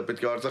Արցախը պետք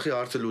է Արցախի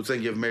հարցը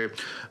լուծենք եւ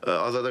մեր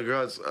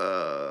ազատագրած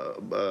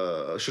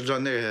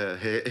շրջանները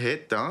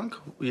հետ տանք,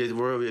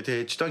 որով եթե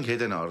հետ չտանք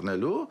հետ են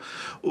առնելու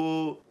ու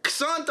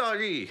 20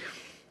 տարի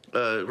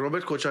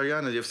Ռոբերտ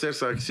Քոչարյանը եւ Սերժ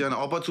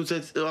Սարգսյանը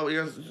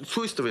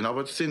ցույց տվին,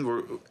 ապացուցին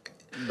որ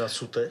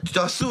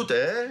դա սուտ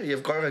է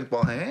եւ կարող ենք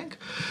պահենք,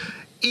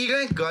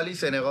 իրենք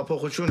գալիս են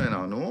հեղափոխություն են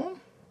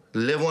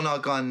անում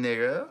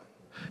Լևոնականները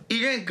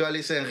իրենք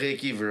գալիս են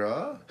ղեկի վրա,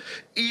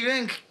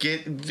 իրենք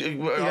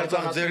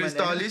Արցախ ձերից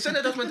տալիս են,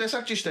 դա ասում են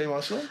տեսակ ճիշտ եմ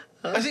ասում։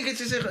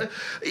 Այսինքն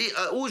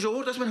ու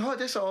ժողովուրդը ասում են, հա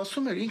դեսա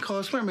ասում էր, ինքը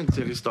ասում էր մենք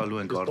ձերից տալու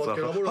ենք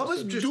Արցախը։ Հա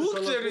բայց դուք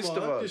ձերից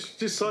տվաք։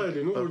 Իսկ սա է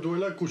լինում, որ դու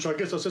ելակ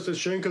կուշակես, ասես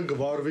այս շենքը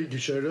գվարվի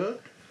գիշերը,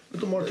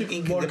 դու մարդիկ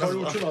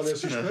մարգարություն անես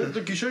իշխել,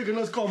 դու գիշեր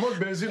գնաս կամած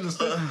բենզին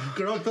լստես,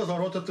 կրակ տաս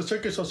առոտը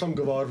տեսեք, ես ասամ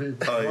գվարվի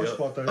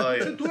հաշպատը։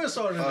 Դու ես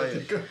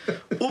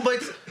արել։ Ու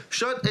բայց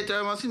շատ այդ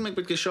մասին մենք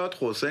պետք է շատ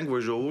խոսենք,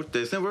 որ ժողովուրդ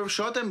տեսնեն, որ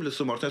շատ եմ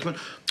լսում արդեն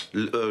ասում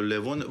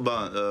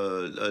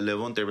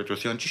Լևոն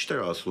Տեր-Պետրոսյան ճիշտ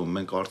էր ասում,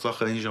 մենք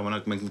Արցախը այն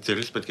ժամանակ մենք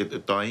ձերից պետք է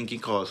տայինք,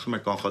 ինքը ասում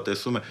է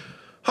կանխատեսում է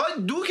Հա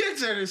դուք եք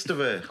ձերից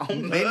տվել։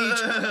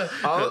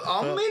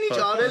 Ամեն ինչ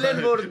արել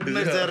են որ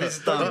մեր ձերից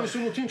տան։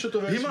 98-ին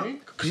չտվեցին,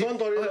 20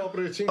 տարի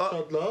ապրեցինք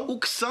շատ լավ։ Ու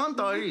 20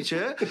 տարի,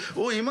 չէ։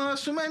 Ու հիմա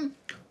ասում են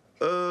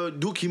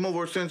դուք հիմա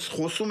որ sense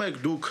խոսում եք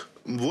դուք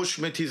ոչ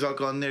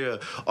մեթիզականները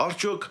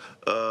արդյոք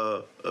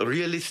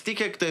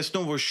ռեալիստիկ եք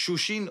տեսնում որ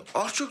Շուշին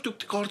արդյոք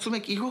դուք կարծում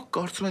եք իրոք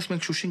կարծում ես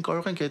մենք Շուշին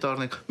կարող ենք հետ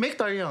առնել 1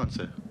 տարի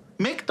անց է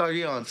 1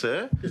 տարի անց է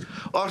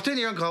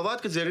արդեն իրանք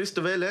հավատքը ձերից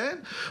տվել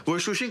են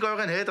որ Շուշին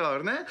կարող են հետ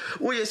առնել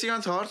ու ես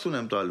իրանք հարց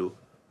ունեմ տալու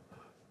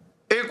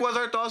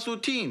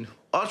 2018-ին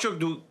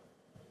արդյոք դու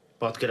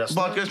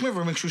պատկերացնում եք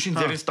որ մենք Շուշին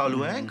ձերից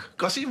տալու ենք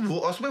կասի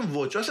ասում եմ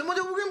ոչ ասեմ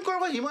ուրեմն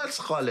կարող է հիմա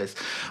սխալ ես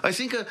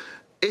այսինքն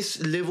Այս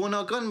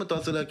լևոնական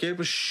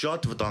մտածելակերպը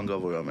շատ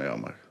վտանգավոր է մեր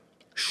համար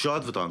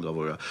շատ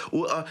վտանգավոր է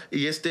ու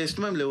ես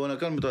տեսնում եմ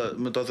լևոնական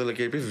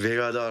մտածելակերպի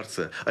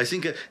վերադարձը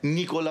այսինքն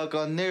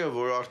նիկոլականները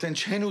որ արդեն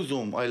չեն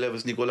ուզում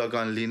այլևս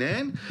նիկոլական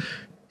լինեն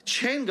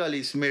չեն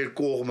գալիս մեր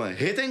կողմը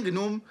հետ են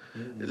գնում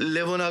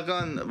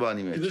լևոնական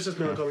բանի մեջ Դες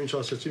ես մի անգամ ինչ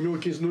ասեցի մի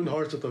ոքից նույն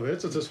հարցը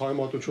տվեց այս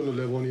հայմատությունը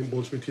լևոնին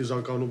ոչ մի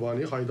թիզական ու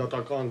բանի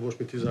հայդատական ոչ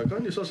մի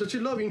թիզական ես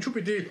ասեցի լավ ինչու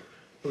պիտի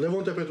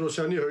Լևոն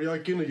Տեր-Պետրոսյանի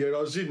հրյակին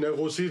երազի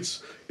նեղոսից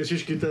ես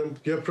ինչ գիտեմ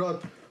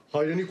Եփրատ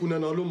հայրենիք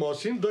ունենալու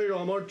մասին դա իր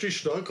համար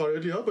ճիշտ է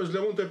կարելի է բայց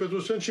Լևոն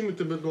Տեր-Պետրոսյանը չի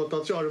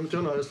մտածի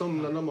արևմտյան Հայաստան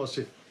ունենա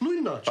մասին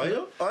նույնն է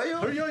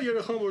այո հրյա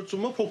երեխան որ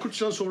ծումա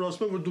փոքրության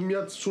սովորացնում է որ դու մի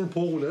հատ սուր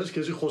փող ունես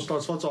քեզի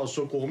խոստացված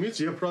Աստծո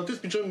կողմից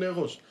Եփրատից միջև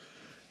նեղոս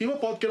Հիմա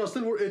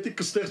պատկերացնել որ էդիկ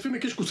կստեղծվի մի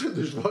քիչ կուզե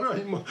դժվար է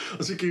հիմա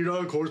ասիկ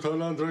Իրաք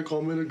Հորթանան դրանք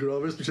ամենը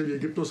գրավես միջև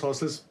Եգիպտոս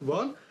հասնես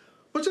բան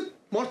բայց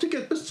Մարդիկ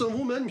այդպես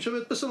ծնվում են, միշտ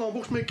այդպես են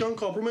ամբողջ մեկ կյանք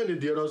ապրում են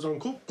այդ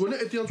երազանքով, գոնե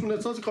այդ իրենց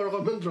ունեցածը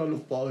կարող են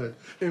դրանով պահել,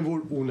 այն որ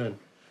ունեն։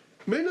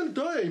 Մենը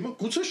դա է, հիմա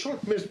գուցե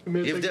շատ մեծ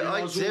Եվ դե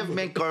այդ ձև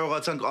մենք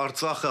կարողացանք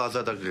Արցախը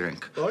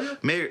ազատագրենք։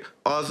 Մեր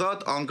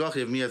ազատ, անկախ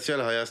եւ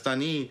միացյալ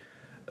Հայաստանի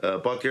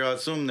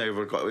պատկերացումն էր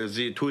որ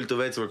թույլ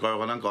տվեց որ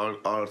կարողանանք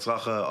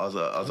Արցախը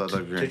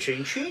ազատագրենք։ Թե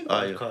ինչի՞։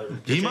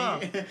 Հիմա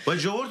բայց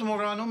ժողովուրդ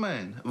մոռանում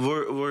են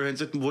որ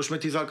հենց այդ ոչ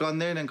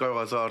մեթիզականներն են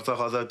կարողացել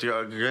Արցախ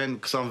ազատագրեն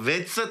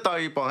 26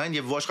 տարի պահեն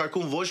եւ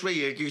աշխարհում ոչ մի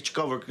երկիր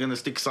չկա որ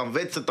կնստի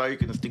 26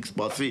 տարի կնստի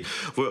սպասի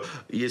որ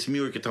ես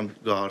մի օր կտամ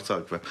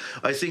գահարցակվեմ։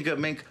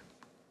 Այսինքն մենք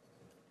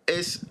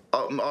այս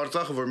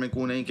Արցախը որ մենք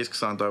ունեինք այս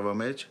 20 տարվա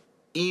մեջ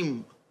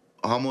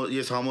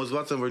ես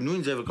համոզված եմ որ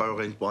նույն ձևը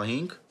կարող ենք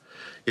պահենք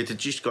Եթե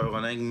ճիշտ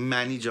կարողանանք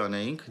manage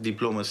անենք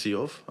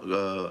դիպլոմասիով,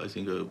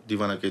 այսինքն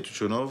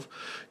դիվանագիտությունով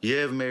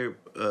եւ մեր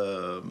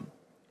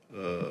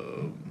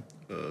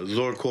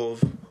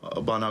զորքով,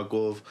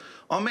 բանակով,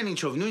 ամեն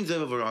ինչով նույն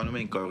ձևը որ անում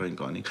ենք կարող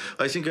ենք անենք։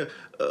 Այսինքն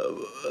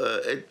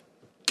այդ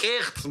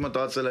կեղծ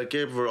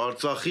մտածելակերպ որ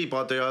Արցախի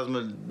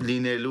պատերազմը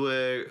լինելու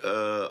է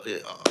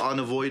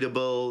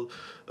unavoidable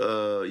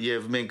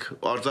եւ մենք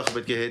Արցախը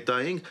պետք է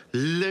հետայինք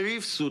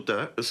լրիվ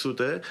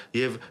սուտ է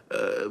եւ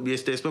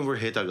ես տեսնում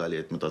որ հետա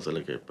գալի այդ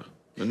մտածելակերպը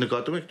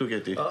նկատում եք դուք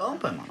էդի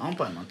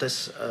անպայման տես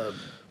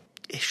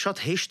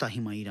շատ հեշտ է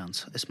հիմա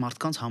իրանց այս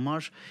մարդկանց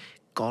համար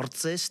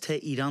կարծես թե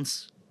իրանց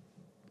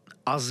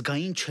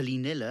ազգային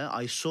չլինելը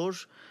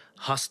այսօր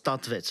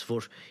հաստատվեց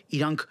որ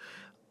իրանք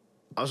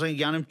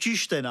ասենք յանեմ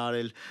ճիշտ են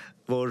արել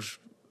որ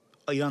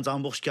իրանց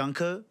ամբողջ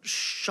կյանքը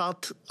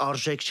շատ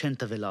արժեք չեն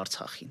տվել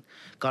Արցախին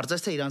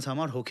կարծես թե իրանց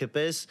համար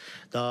հոգեպես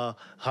դա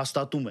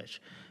հաստատում էր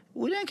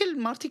ու իրանք էլ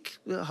մարդիկ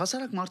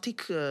հասարակ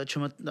մարդիկ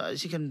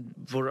այսինքն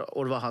որ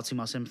օրվա հացի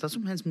մասին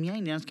մտածում հենց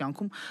միայն իրանց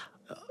կյանքում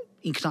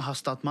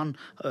ինքնահաստատման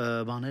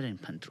բաներ են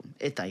փնտրում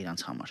դա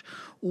իրանց համար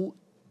ու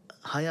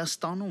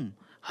Հայաստանում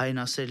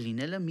հայնասեր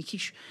լինելը մի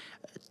քիչ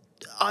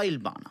այլ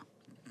բան է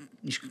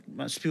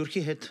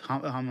Սփյուռքի հետ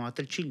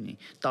համեմատել չի լինի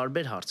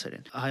տարբեր հարցեր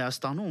են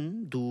Հայաստանում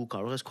դու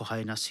կարող ես քո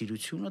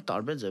հայրենասիրությունը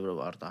տարբեր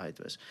ձևերով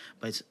արտահայտվես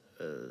բայց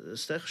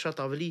այստեղ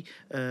շատ ավելի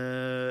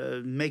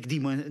մեկ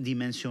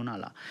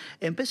դիմենսիոնալ է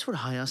այնպես որ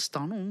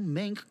Հայաստանում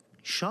մենք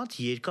շատ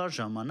երկար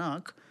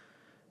ժամանակ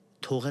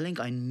թողել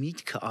ենք այն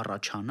միտքը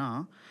առաջանա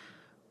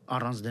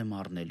առանց դեմ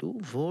առնելու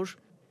որ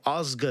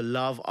ազգը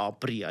լավ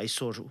ապրի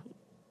այսօր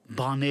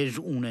բաներ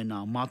ունենա,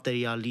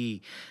 մատերիալի,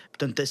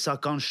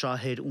 տնտեսական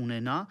շահեր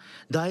ունենա,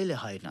 դա էլ է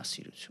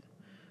հայրենասիրություն։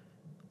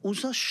 Ու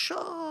սա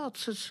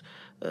շատ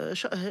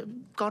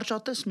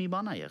կարճատես մի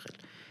բան է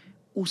եղել։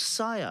 Ու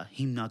սա է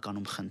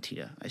հիմնականում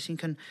խնդիրը,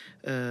 այսինքն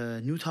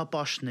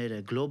նյութապաշտները,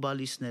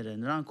 գլոբալիստները,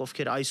 նրանք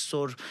ովքեր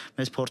այսօր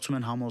մեզ փորձում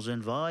են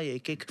համոզել, վայ,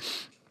 եկեք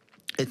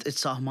այդ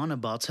սահմանը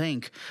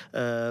բացենք,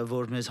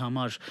 որ մեզ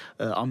համար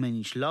ամեն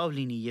ինչ լավ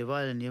լինի եւ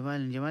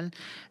այլն,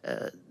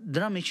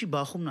 դրա մեջի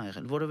բախումն ա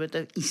եղել,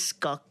 որովհետեւ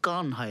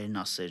իսկական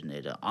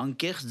հայրենասերները,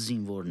 անկեղծ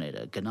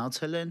զինվորները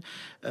գնացել են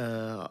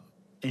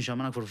այն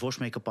ժամանակ որ ոչ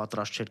մեկը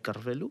պատրաստ չէր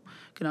կռվելու,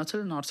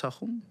 գնացել են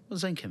Արցախում,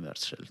 զենք են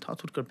վերցրել,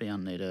 Թաթուր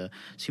Կրպեյանները,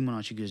 Սիմոն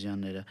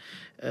Աչիկոզյանները,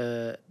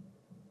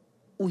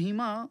 ու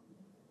հիմա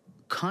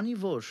քանի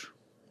որ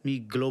մի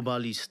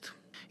գլոբալիստ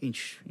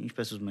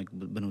ինչպես ուզում եք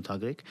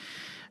բնութագրեք,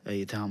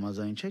 եթե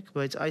համաձայն չեք,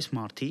 բայց այս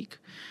մարդիկ,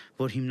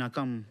 որ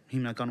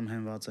հիմնականում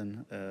հենված են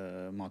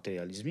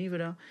մատերիալիզմի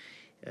վրա,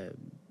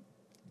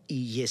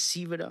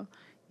 եսի վրա,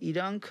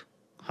 իրանք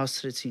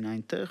հասցրեցին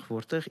այնտեղ,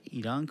 որտեղ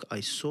իրանք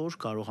այսօր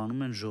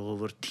կարողանում են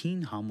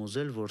ժողովրդին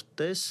համոզել, որ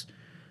տես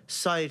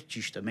սա էր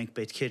ճիշտը, մենք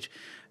պետք էր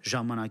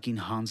ժամանակին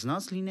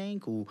հանձնած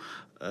լինեինք ու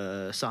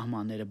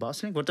սահմանները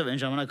բացնենք, որտեղ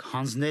այն ժամանակ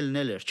հանձնելն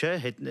էլ էր,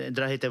 չէ,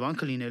 դրա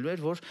հետևանքը լինելու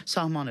էր, որ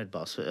սահման էր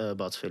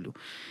բացվելու։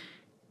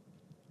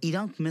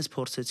 Իրանք մեզ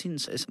փորձեցին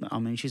այս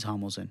ամեն ինչից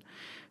համոզեն։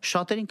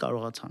 Շատերին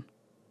կարողացան։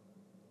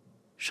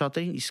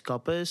 Շատերին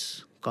իսկապես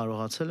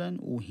կարողացել են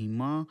ու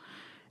հիմա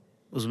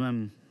ուզում եմ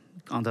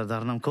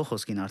անդրադառնամ քո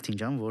խոսքին Արթին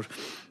ջան, որ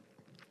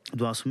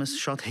դու ասում ես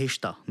շատ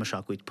հեշտ է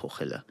մշակույթ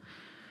փոխելը։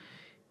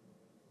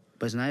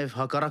 Բայց նաև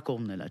հակառակ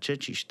կողմն էլ է, չէ՞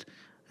 ճիշտ։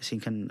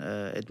 Այսինքն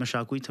այդ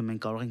մշակույթը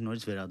մենք կարող ենք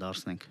նորից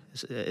վերադարձնենք։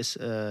 Այս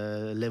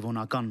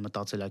լևոնական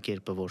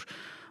մտածելակերպը, որ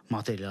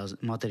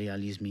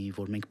մատերիալիզմի,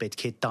 որ մենք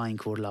պետք է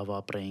տայինք, որ լավ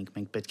ապրենք,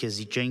 մենք պետք է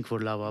զիջենք,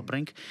 որ լավ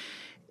ապրենք,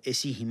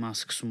 էսի հիմա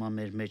սկսում է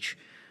մեր մեջ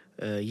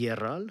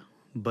եռալ,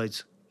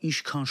 բայց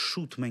ինչքան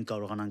շուտ մենք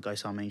կարողանանք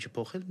այս ամեն ինչը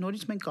փոխել,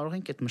 նորից մենք կարող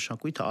ենք այդ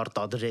մշակույթը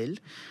արտադրել,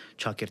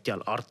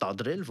 ճակերտյալ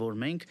արտադրել, որ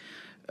մենք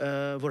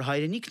որ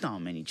հայրենիքն է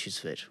ամեն ինչից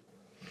վեր։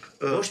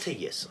 Ոչ թե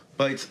եսը։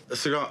 Բայց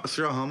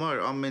սրա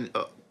համար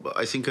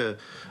այսինքն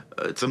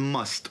it's a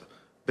must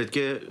պետք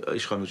է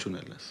իշխանություն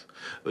ելնես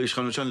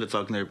իշխանության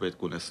լծակներ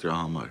պետք ունես դրա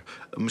համար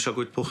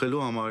մշակույթ փոխելու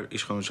համար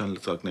իշխանության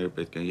լծակներ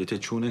պետք են եթե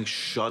չունենք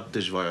շատ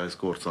դժվար է այս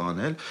գործը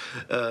անել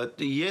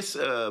ես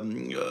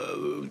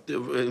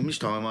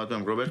միշտ համեմատում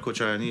եմ Ռոբերտ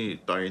Քոչարյանի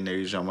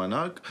տարիների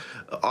ժամանակ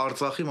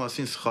Արցախի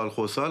մասին սխալ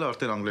խոսալ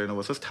արդեն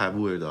անգլերենով ասած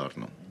թաբու էր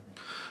դառնում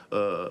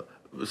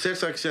Սերժ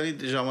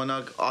Սարգսյանի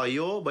ժամանակ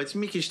այո, բայց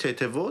մի քիչ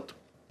թեթևոտ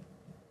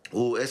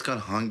ու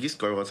այսքան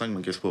հանգիստ կարողացանք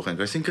մենք այս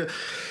փոխենք։ Այսինքն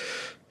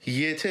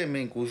եթե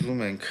մենք ուզում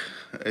ենք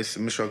այս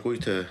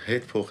մշակույթը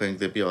հետ փոխենք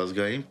դեպի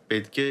ազգային,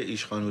 պետք է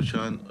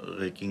իշխանության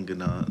ղեկին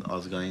գնա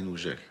ազգային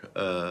ուժեր։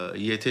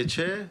 Եթե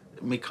չէ,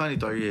 մի քանի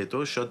տարի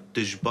հետո շատ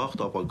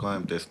դժբախտ ապագա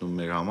եմ տեսնում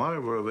մեր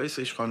համար, որովհետև այս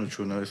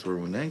իշխանությունը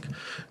այսօր ունենք,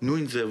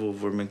 նույն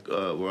ձևով որ մենք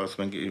որ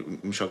ասում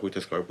ենք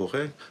մշակույթը կարող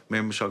փոխենք,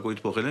 մեր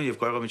մշակույթը փոխելն եւ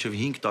կարող է մինչեւ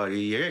 5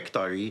 տարի, 3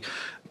 տարի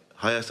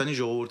Հայաստանի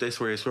ժողովուրդը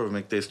այսօր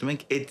մենք տեսնում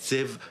ենք այդ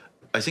ձև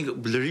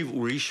այսինքն լրիվ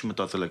ուրիշ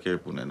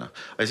մտածելակերպ ունենա։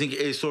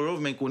 Այսինքն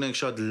այսօրով մենք ունենք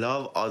շատ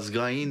լավ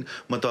ազգային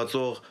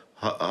մտածող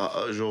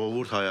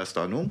ժողովուրդ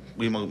Հայաստանում,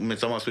 հիմա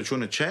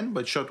մեծամասնությունը չեն,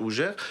 բայց շատ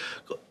ուժեղ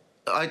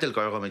այդ էլ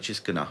կարող է մեջից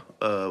գնա։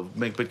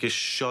 Մենք պետք է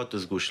շատ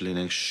զգուշ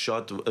լինենք,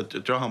 շատ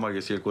դրա համար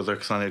ես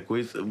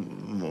 2022-ից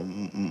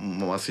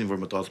մասին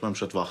որ մտածում եմ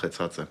շատ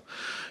վախեցած եմ։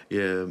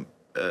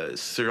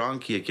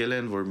 սրանք եկել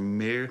են որ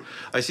մեր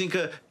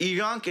այսինքն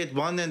իրանք այդ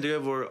բանն են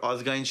դրել որ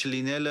ազգային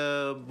չլինելը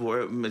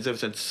որ մեծև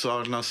sense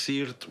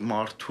սառնասիրտ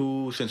մարդու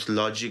sense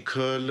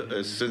logical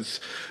sense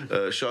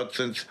շատ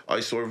sense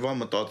այսօրվա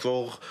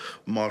մտածող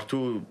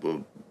մարդու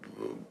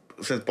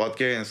sense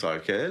պատկեր են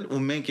սարքել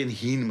ու մենք են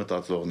հին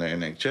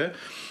մտածողներն ենք չէ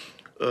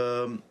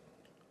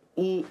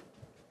ու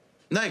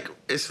նայեք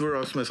այս որ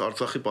ասում ես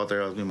Արցախի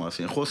պատերազմի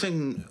մասին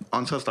խոսենք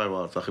անցած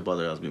տարվա Արցախի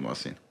պատերազմի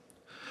մասին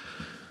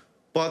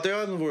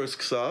Պատերազմը որ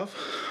սկսավ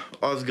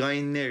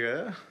ազգայինները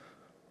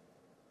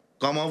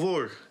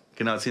կամավոր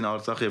գնացին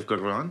Արցախ եւ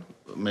Կռվան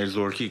մեր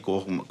զորքի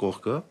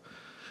կողքը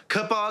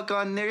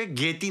քպականները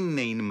գետինն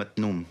էին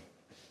մտնում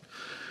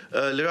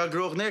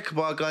լրագրողները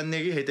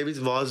քպականների հետևից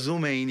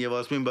վազում էին եւ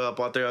ասում էին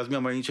պատերազմի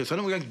համար ինչ է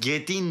սանում իրանք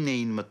գետինն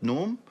էին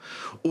մտնում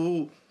ու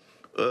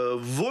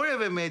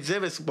որևէ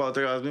մեծև էս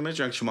պատերազմի մեջ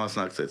իրանք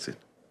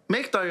չմասնակցեցին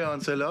 1 տարի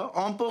անցել է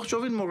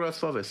ամբողջովին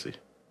մոռացավ էսի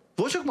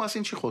ոչ ոք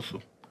մասին չի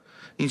խոսում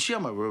Ինչի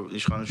համար որ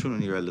իշխանություն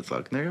ունի իր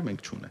լծակները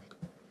մենք չունենք։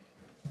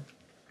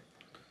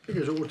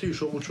 Եկե ժողովրդի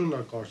հիշողությունն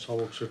է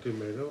կարծավոք սրտի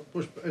մերը,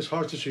 ոչ այս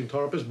հարցը չի,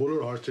 ընդհանրապես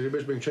բոլոր հարցերի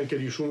մեջ մենք չենք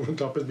էլ հիշում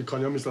ընդհանրապես մի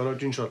քանի ամիս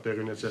առաջ ինչ է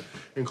տեղի ունեցել։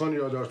 Այնքան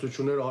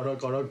իրադարձությունները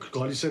արագ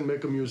գալիս են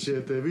մեկը մյուսի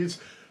հետևից,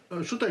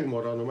 շուտ ենք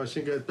մոռանում,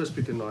 այսինքն այդպես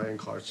պիտի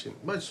նայենք հարցին։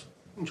 Բայց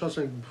ինչ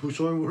ասենք,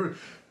 հույսով եմ որ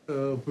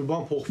մի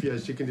բան փոխվի,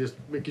 այսինքն ես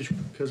մի քիչ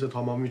քեզ հետ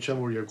համամիջ եմ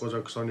որ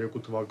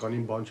 2022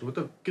 թվականին բան չի,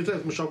 որտեղ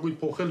գիտես մշակույթ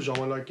փոխել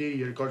ժամանակի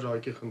երկար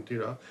ժամանակի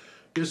խնդիր է։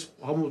 Ես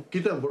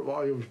գիտեմ որ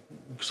այո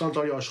 20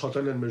 տարի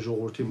աշխատել են մեր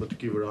ժողովրդի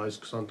մտքի վրա այս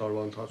 20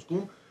 տարվա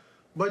ընթացքում,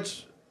 բայց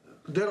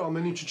դեռ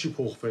ամեն ինչը չի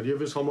փոխվել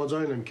եւ ես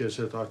համաձայն եմ քեզ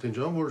հետ արդեն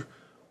ջան որ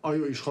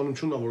այո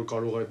իշխանությունն է որ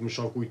կարող է այդ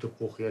մշակույթը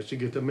փոխի,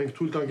 այսինքն եթե մենք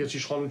թույլ տանք այս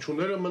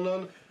իշխանությունները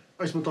մնան,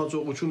 այս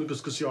մտածողությունը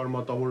կսկսի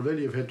արմատավորվել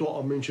եւ հետո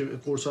ամեն ինչ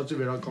կորսածի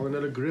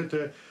վերականգնելը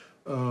գրեթե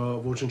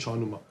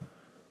ոչնչանում է։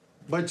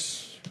 Բայց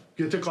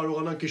եթե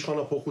կարողանանք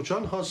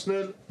իշխանափոխության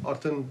հասնել,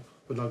 արդեն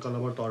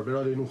բնականաբար տարբեր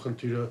է լինում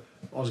խնդիրը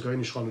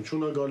ազգային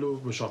իշխանությունն է գալու,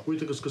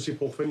 մշակույթը կսկսի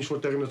փոխվել, ինչ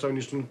որ տեղի ունեցավ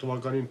 98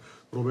 թվականին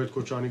Ռոբերտ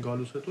Քոչարյանի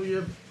գալուց հետո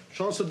եւ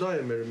շանսը դա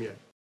է մեր միայն։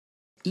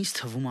 Ինձ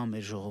թվում է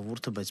մեր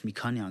ժողովուրդը, բայց մի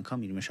քանի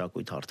անգամ իր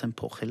մշակույթը արդեն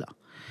փոխել է։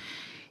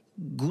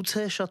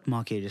 Գուցե շատ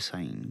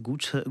մակերեսային,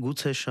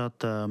 գուցե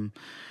շատ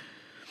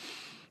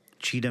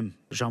չգիտեմ,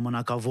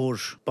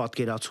 ժամանակավոր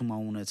պատկերացում է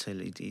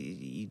ունեցել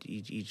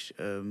իր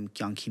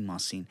կյանքի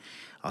մասին,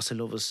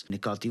 ասելովս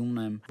նկատի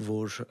ունեմ,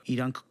 որ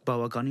իրանք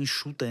բավականին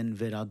շուտ են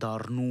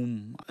վերադառնում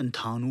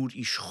ընդհանուր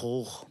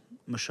իշխող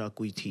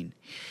մշակույթին,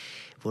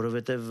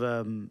 որովհետև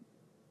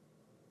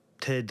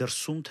թե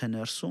դրսում, թե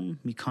ներսում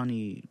մի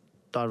քանի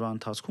տարվա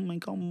ընթացքում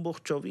մենք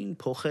ամբողջովին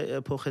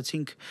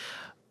փոխեցինք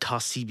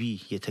թասիբի,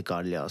 եթե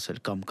կարելի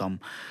ասել, կամ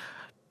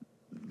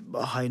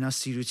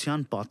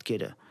հայնասիրության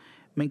պատկերը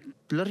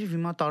Մենք լրիվ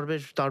հիմա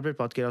տարբեր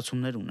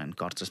պատկերացումներ ունեն,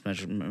 կարծես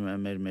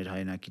մեր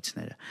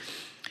հայրենակիցները։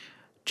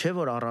 Չէ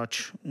որ առաջ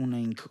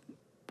ունենք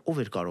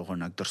ով էր կարող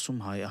օրինակ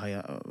դրսում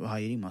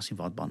հայերի մասին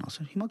վատ բան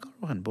ասել։ Հիմա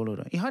կարող են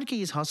բոլորը։ Իհարկե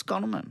ես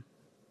հասկանում եմ։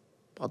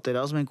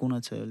 Պատերազմ ենք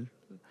ունեցել,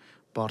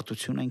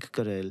 պարտություն ենք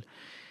կրել։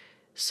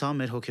 Սա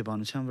մեր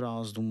հոգեբանության վրա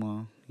ազդում է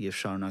եւ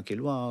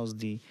շարունակելու է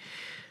ազդի,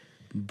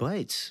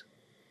 բայց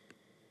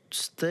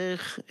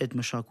ստեղ այդ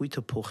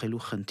մշակույթը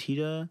փոխելու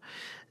խնդիրը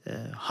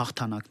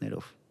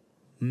հաղթանակներով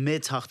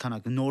մեծ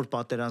հաղթանակ նոր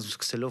պատերազմ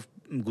սկսելով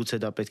գուցե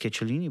դա պետք է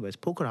չլինի, բայց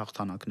փոքր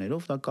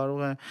հաղթանակներով դա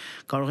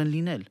կարող են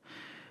լինել,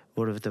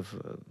 որովհետև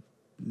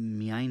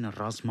միայն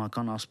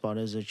ռազմական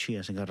ասպարեզը չի,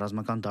 այսինքն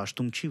ռազմական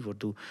դաշտում չի, որ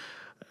դու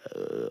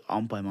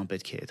անպայման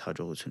պետք է այդ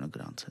հաջողությունը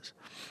գրանցես։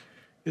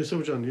 Ես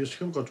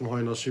չեմ կարծում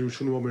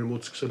հայնասիրությունը մեր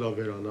մոտ սկսել է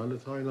վերանալ,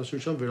 այդ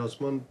հայնասիրության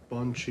վերացման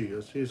բան չի,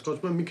 ես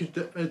կարծում եմ մի քիչ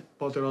այդ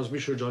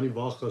պատերազմի շրջանի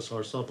վախը,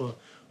 սարսափը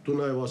դու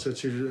նաև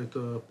ասեցիր այդ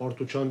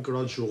պարտության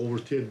կրած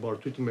ժողովրդի այդ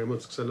բարդույթը մեր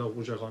մոտ սկսել է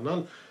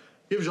ուժեղանալ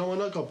եւ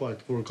ժամանակ ապա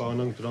այդ որ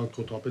կանանք դրանք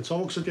թոթափել։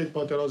 Ցավոք սրտի այդ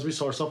պատերազմի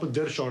սարսափը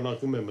դեռ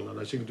շարունակվում է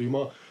մնալ, այսինքն դու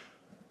հիմա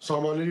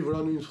Սահմանների վրա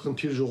նույն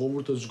խնդիր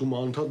ժողովուրդը զգում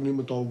անդադ նույն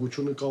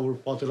մտահոգությունը կա որ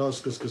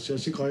պատերազմ կսկսի,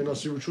 այսինքն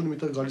հայնասիրությունը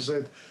միտեղ գալիս է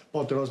այդ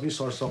պատերազմի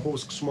սարսափով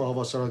սկսում է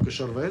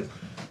հավասարակշռվել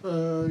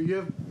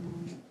եւ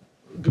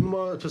գնում է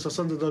այսպես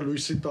ասած դա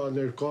լույսի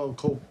տաներ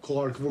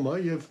քողարկվում է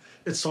եւ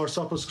այդ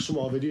սարսափը սկսում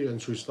ավելի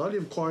իրեն ցույց տալ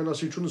եւ քո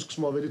հայնասիրությունը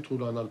սկսում ավելի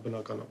թուլանալ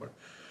բնականաբար։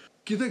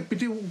 Գիտեք,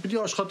 պիտի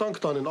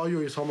աշխատանք տանեն, այո,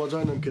 ես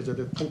համաձայն եմ քեզ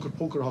այդ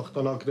փոքր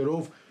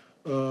հաղթանակներով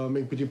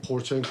մենք պիտի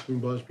փորձենք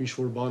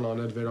ինչ-որ բան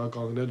անել,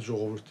 վերականգնել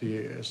ժողովրդի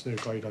այս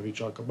ներկա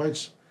իրավիճակը,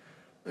 բայց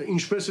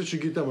ինչպես է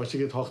չգիտեմ,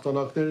 այսինքն այդ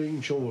հաղթանակները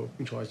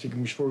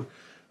այսինքն ինչ-որ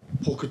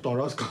փոքր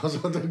տարածք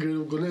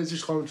ազատագրելու գոնե այս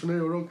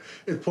իշխանությունները որոնք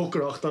այդ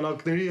փոքր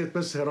հաղթանակների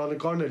այդպես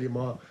հեռանկարն էլ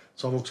հիմա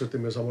ցավոք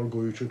սրտի մեզ համար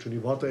գոյություն չունի,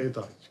 վատը է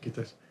դա,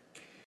 գիտես։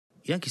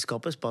 Իրանք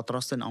իսկապես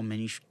պատրաստ են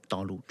ամեն ինչ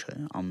տալու, չէ՞,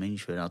 ամեն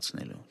ինչ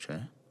վերացնելու, չէ՞։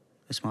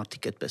 Այս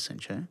մարդիկ այդպես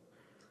են, չէ՞։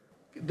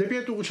 Դեպի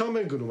այդ ուղղությամբ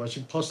են գնում,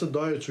 այսինքն փաստը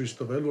դա է ցույց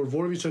տվել, որ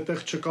որևիցե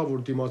տեղ չկա,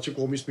 որ դիմացի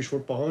կողմից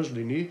ինչ-որ պահանջ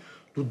լինի,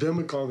 դու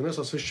դեմը կանգնես,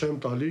 ասես չեմ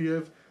տալի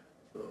եւ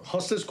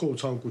հասցես քո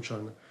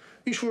ցանկությանը։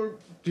 Ինչ որ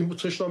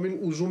թշնամին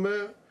ուզում է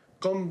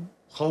կամ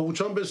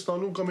խաղաղությամբ է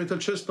ստանում կամ եթե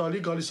չես տալի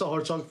գալիս է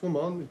հարցակվում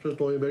ան, ինչպես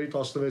նոյեմբերի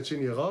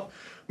 16-ին եղավ,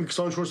 մի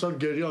 24 հատ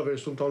գերի է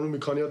վերցնում տանում, մի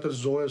քանի հատ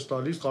զոհ է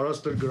տալիս, կարած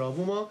դեր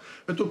գրավում է,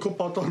 հետո քո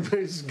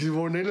պատաններից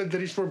գիվորներն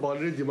դեր ինչ-որ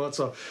բաների դիմաց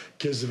է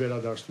քեզ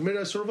վերադարձնում։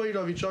 Մեր այսօրվա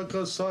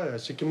իրավիճակը սա է,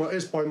 այսինքն հիմա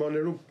այս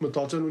պայմաններում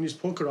մտածել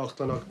նույնիսկ փոքր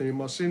ախտանակների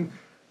մասին,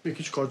 մի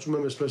քիչ կարծում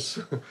եմ այսպես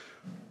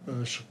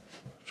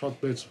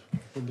շատ մեծ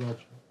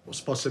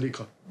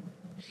սպասելիք է։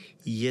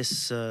 Ես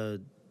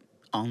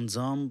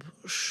անձամբ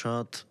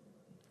շատ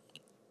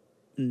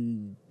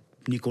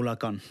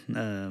նիկոլական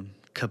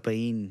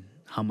ԿՊ-ին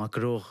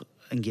համակրող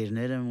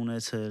ընկերներ եմ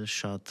ունեցել,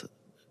 շատ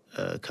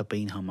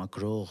ԿՊ-ին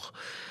համակրող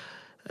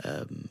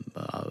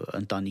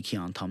ընտանիքի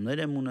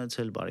անդամներ եմ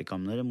ունեցել,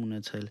 բարեկամներ եմ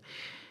ունեցել,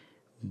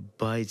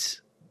 բայց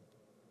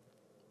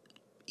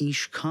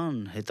ինչքան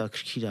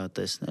հետաքրքիր է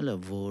տեսնելը,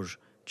 որ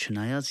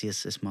չնայած ես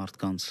այս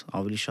մարդկանց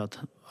ավելի շատ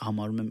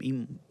համարում եմ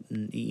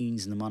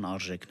ինձ նման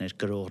արժեքներ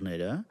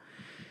կրողները,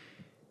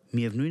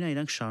 միևնույն է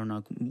իրանք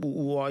շարունակում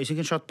ու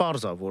այսինքն շատ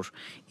պարզ է, որ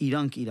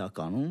իրանք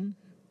իրականում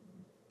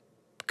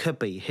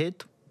ԿՊ-ի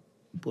հետ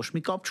ոչ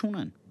մի կապ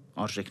չունեն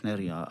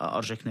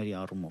արժեքների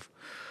առումով,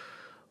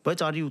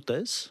 բայց արի ու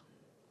տես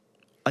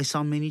այս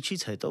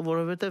ամենիցից հետո,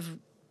 որովհետև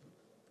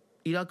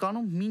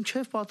իրականում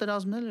մինչև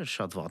պատերազմն էր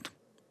շատ վատ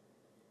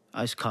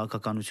այս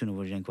քաղաքականությունը,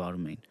 որ իրենք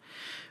վարում էին,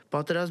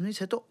 պատերազմից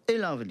հետո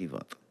էլ ավելի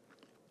վատ։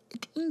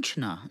 Այդ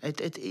ի՞նչն է,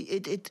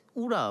 այդ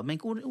ուր է,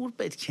 մենք ուր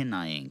պետք է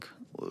նայենք,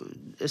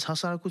 այս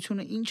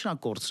հասարակությունը ի՞նչն է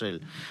կորցրել,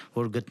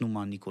 որ գտնում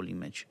է Նիկոլի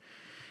մեջ։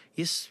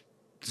 Ես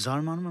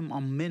զարմանում եմ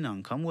ամեն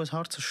անգամ, ու այս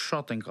հարցը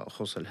շատ ենք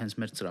խոսել հենց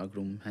մեր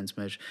ծրագրում, հենց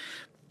մեր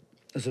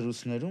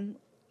զրույցներում,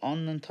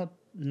 անընդհատ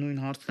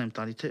նույն հարցն եմ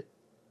տալի, թե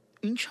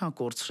ի՞նչ է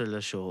կորցրել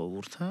է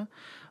ժողովուրդը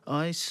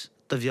այս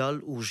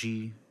տվյալ ուժի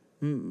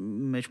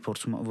մեջ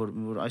փորձում,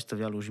 որ այս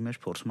տվյալ ուժի մեջ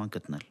փորձում են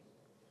գտնել։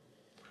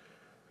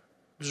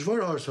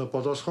 Դժվար հարց է,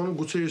 պատասխանը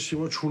գուցե ես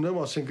հիմա չունեմ,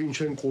 ասենք ինչ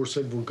են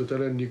կորցրել, որ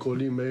գտել են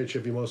Նիկոլի մեջ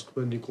եւ հիմա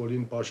սկսում են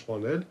Նիկոլին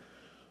պաշտպանել։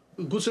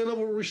 Գուցե նա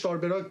որ ուրիշ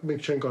տարբերակ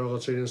մենք չեն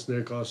կարողացել իրենց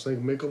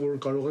ներկայացնել, մեկը որ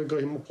կարող է գա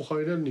հիմա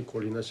փոխարինել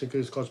Նիկոլին,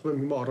 այսինքն ես կարծում եմ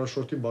հիմա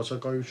առաջնորդի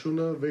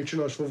բացակայությունը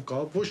վերջին հաշվով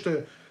կա, ոչ թե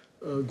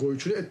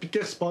գոյությունը, այդ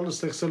կեղծ բանը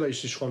ստեղծել է այս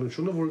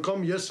իշխանությունը, որ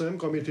կամ ես եմ,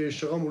 կամ եթե ես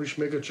չեղամ, ուրիշ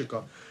մեկը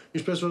չկա։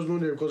 Ինչպես որ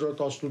նույն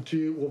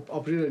 2018-ի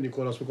ապրիլը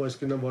Նիկոլաս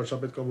Մակոյասկինն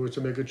վարչապետ կամ որից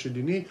մեկը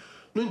չլինի,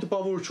 նույն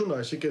տպավորությունն է,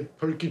 այսինքն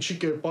փրկիչի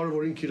կերպարը,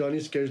 որ ինքը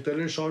Իրանից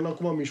կերտել է,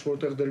 շարունակում է ինչ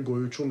որտեղ դեր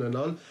գոյություն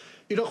ունենալ,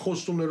 իր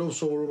խոստումներով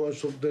սովորաբար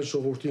դեր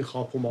ժողովրդին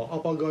խափում է,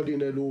 ապագա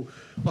լինելու,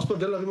 ասում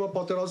դե լավ հիմա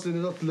պատերազմ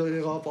լինելա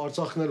եղավ,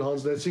 Արցախն էլ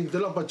հանձնեցինք,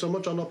 դե լավ, բայց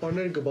հիմա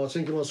ճանապարհները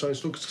կբացենք, հիմա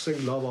սրանցով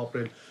կսկսենք լավ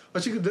ապրել։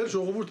 Այսինքն դեր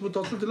ժողովուրդը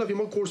մտածում դե լավ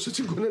հիմա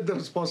կորցեցինք, գոնե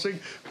դեռ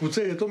սպասենք,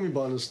 գուցե հետո մի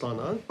բան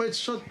ստանանք, բայց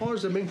շատ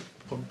բարձ է մենք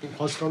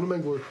հասկանում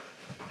ենք, որ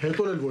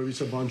հետո էլ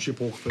որևիցե բան չի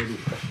փոխվելու,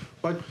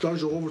 բայց դա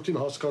ժողովրդին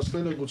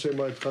հասկացնելը գուցե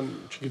հիմա այդքան,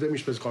 չգիտեմ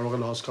ինչպես կարող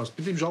են հասկանալ։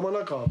 Պիտի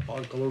ժամանակ է,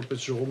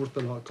 որպես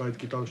ժողովուրդն կա այդ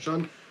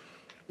գիտակցության,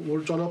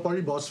 որ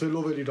ճանապարհի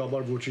բացվելով էլ իր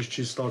համար ոչինչ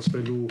չի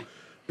ստացվելու։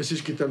 Ես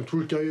ինչ գիտեմ,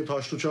 Թուրքիայի հետ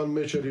հաշտության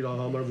մեջ էլ իր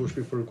համար ոչ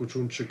մի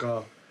փրկություն չկա։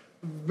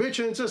 Վեճ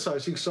հենց էս,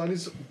 այսինքն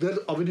սրանից դեռ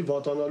ավելի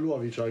վատանալու է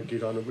վիճակը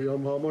Իրանը, իր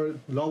համար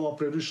լավ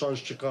ապրելու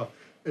շանս չկա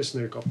այս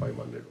ներկա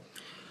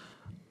պայմաններում։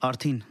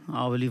 Արդին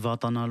ավելի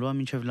վատանալու է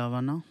մինչև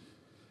լավանա։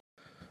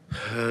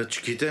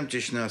 Չգիտեմ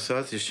ճիշտն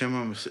ասած, ես չեմ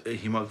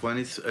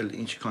հիմակվանից էլ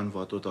ինչքան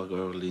վատոտա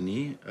կարող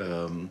լինի,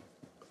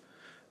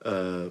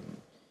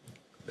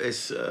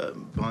 այս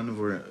բանը,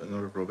 որ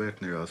նոր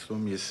Ռոբերտն էր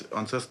ասում, ես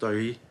անցած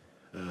տարի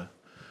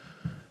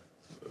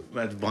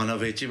այդ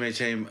բանավեճի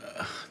մեջ եմ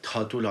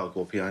Թաթուլ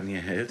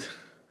Հակոբյանի հետ,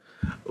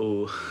 ու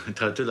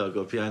Թաթուլ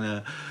Հակոբյանը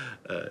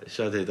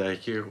շատ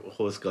հետաքրքիր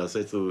խոսք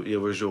ասեց,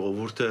 եւ որ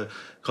ժողովուրդը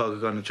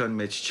քաղաքականության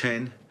մեջ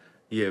չեն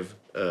եւ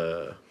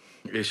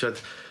ես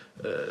շատ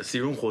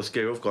սիրուն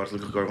խոսքերով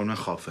կարող են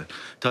խաբվել։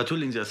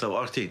 Թաթուլ ինձ ասավ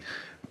արդեն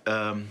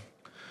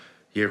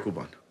երկու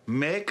բան։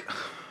 Մեկ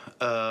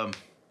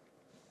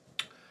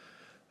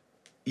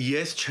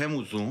ես չեմ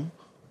ուզում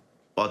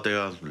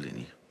պատերազմ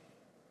լինի։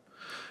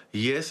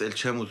 Ես էլ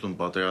չեմ ուզում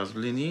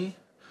պատերազմ լինի,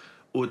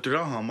 ու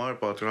դրա համար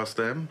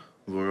պատրաստ եմ,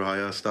 որ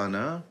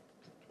Հայաստանը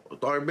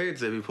տարբեր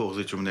ձևի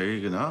փոխզիջումների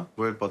գնա,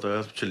 որ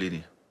պատերազմ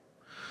չլինի։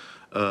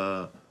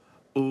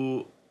 Ու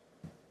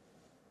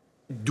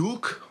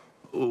դուք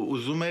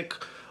ուզում եք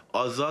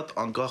ազատ,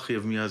 անկախ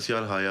եւ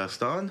միացյալ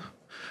Հայաստան,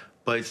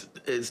 բայց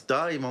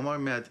դա իմ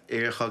համար մի հատ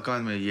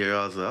երեխական մի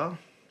երազ է,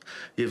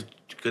 եւ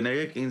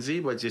կներեք ինձի,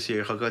 բայց ես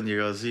երեխական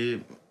երազի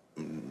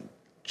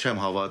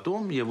չեմ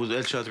հավատում եւ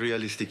էլ շատ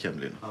ռեալիստիկ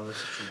եմ լինում։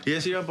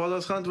 Ես իրան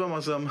պատասխանում եմ,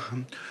 ասեմ,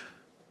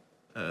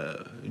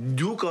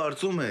 դու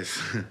կարծում ես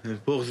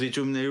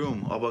փոխզիջումներում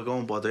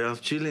ապագայում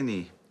պատերազմ չի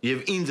լինի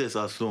եւ ինձ ես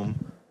ասում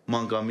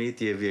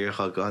մանկամիտ եւ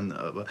երեխական,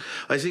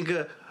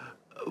 այսինքն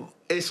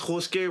այս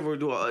խոսքերը, որ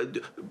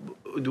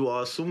դու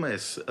ասում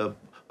ես,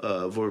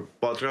 որ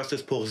պատրաստ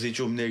ես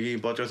փոխզիջումների,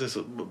 պատրաստ ես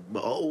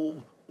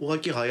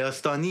ուղղակի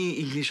Հայաստանի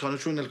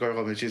ինքնիշխանությունն էլ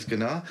կարող է մեջից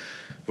գնա,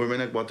 որ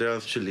մենակ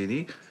պատերազմ չլինի։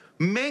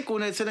 Մենք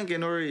ունեցել ենք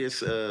այն օրը ես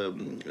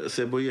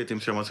Սեբոյի հետ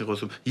իմ շրամացին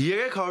խոսում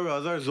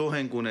 300,000 զոհ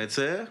ենք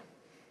ունեցել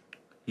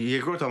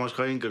երկրորդ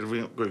համաշխարհային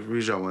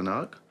կռվի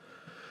ժամանակ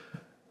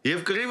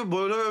եւ կռիվը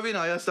բոլորովին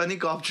Հայաստանի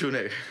կապ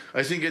չուներ։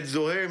 Այսինքն այդ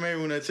զոհերը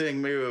մեր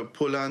ունեցենք մեր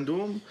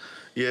Պոլանդում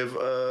եւ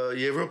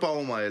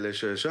Եվրոպայում այլ է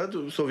շատ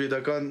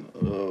սովետական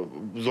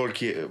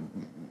զորքի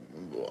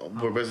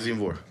որպես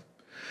զինվոր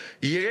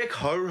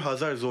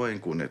 300,000 զոհ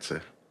ենք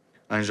ունեցել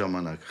այն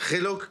ժամանակ։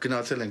 Խելոք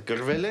գնացել ենք,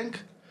 կռվել ենք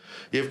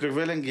եւ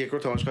կռվել ենք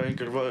երկրորդ համաշխարհային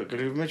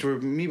կռվի մեջ,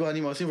 որ մի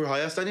բանի մասին, որ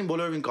Հայաստանին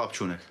բոլորովին կապ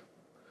չուներ։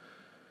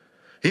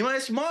 Հիմա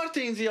այս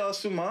մարդը ինձ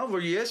ասում է,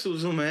 որ ես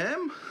ուզում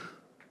եմ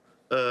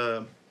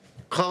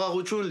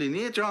խաղաղություն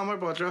լինի, դրա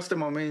համար պատրաստ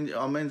եմ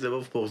ամեն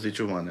ձևով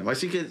փոխզիջում անեմ։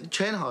 Այսինքն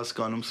չեն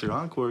հասկանում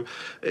սրանք, որ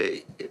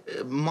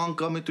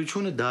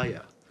մանկամետությունը դա է։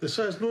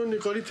 Սա այս նույն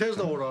Նիկոլի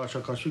թեզն է, որ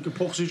առաջակարգի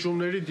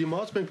փոխզիջումների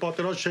դիմաց մենք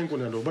պատերազմ չենք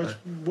ունենալու, բայց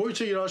ոչ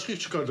է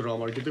երաշխիք չկա դրա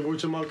համար, գիտե ոչ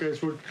է մարկը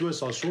այս որ դու ես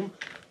ասում,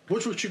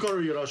 ոչ ոք չի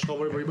կարող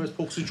երաշխավորել, որ հիմա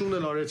փոխզիջումն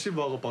էլ արեցի,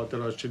 վաղը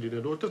պատերազմ չի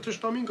լինելու, որովհետև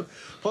թշնամին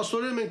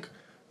փաստորեն մենք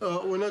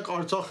օրինակ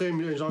Արցախը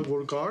այնքան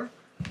որ կար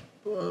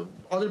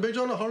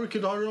Ադրբեջանը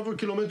 100-100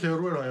 կիլոմետր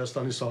հեռու էր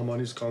Հայաստանի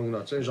սահմանից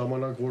կանգնած այն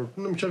ժամանակ որ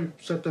մինչև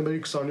սեպտեմբերի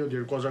 27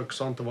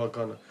 2020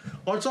 թվականը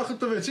Արցախը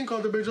տվեցինք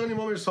Ադրբեջանի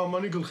հիմա մեր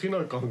սահմանի գլխին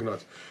է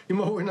կանգնած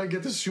հիմա օրինակ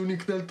եթե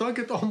Սյունիքն էլ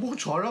տակ այդ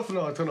ամբողջ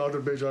հարավն է արդեն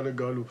Ադրբեջանը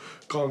գալու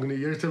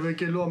կանգնի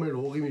երթևեկելու է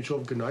մեր հողի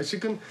միջով գնա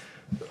այսինքն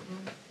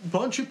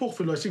բան չի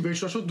փոխվելու, այսինքն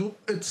վերջնաշոտ դու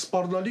այդ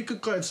սպառնալիքը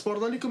կա, այդ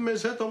սպառնալիքը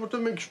մեզ հետ,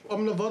 որտեղ մենք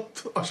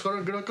ամենավատ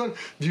աշխարհագրական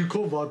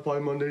դիրքով վատ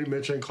պայմանների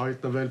մեջ ենք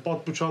հայտնվել,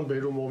 պատմության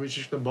բերումով,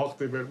 իշխն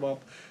բախտի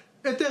բերմամբ։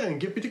 Այդտեղ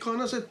ենք, եւ պիտի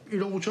կանաս այդ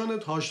իրողության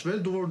հետ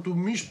հաշտվել, դու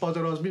միշտ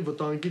պատերազմի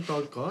վտանգի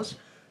տակ կաս,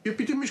 եւ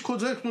պիտի միշտ քո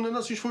ձեռքն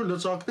ունենաս ինչ-որ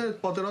լծակներ այդ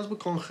պատերազմը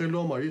կանխելու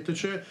համար, եթե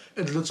չէ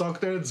այդ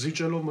լծակները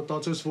զիջելով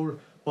մտածես, որ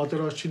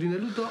պատերազմ չի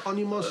լինելու դա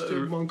անիմաստ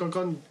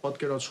մանկական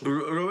պատկերացում։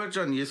 Ռոբերտ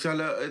ջան, ես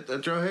հələ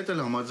դրա հետ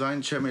էլ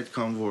համաձայն չեմ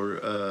այդքան որ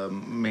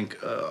մենք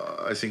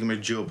այսինքն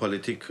մեր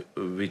ջեոպոլիտիկ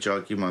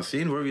վիճակի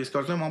մասին, որով ես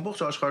կարծում եմ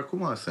ամբողջ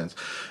աշխարհում է ասենց։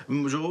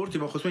 Ժողովուրդը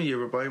հիմա խոսում են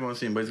Եվրոպայի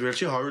մասին, բայց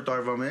վերջի 100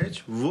 տարվա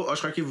մեջ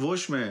աշխարհի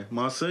ոչ մի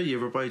մասը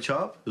Եվրոպայի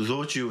չափ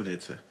զոհ չի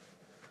ունեցել։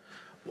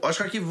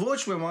 Աշխարհի ոչ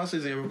մի մասը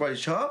Եվրոպայի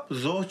չափ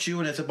զոհ չի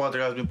ունեցել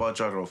պատերազմի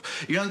պատճառով։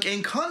 Իրանք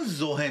այնքան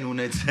զոհ են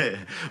ունեցել,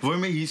 որ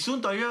մեր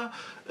 50 տարի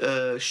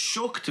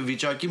շոկտ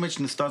վիճակի մեջ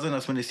նստած են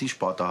ասում են ես ինչ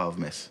պատահավ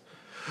մեզ։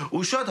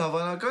 Ու շատ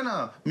հավանական է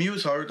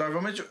մյուս 100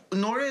 տարվա մեջ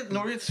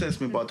նորից ցես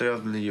մի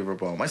պատերազմ լինի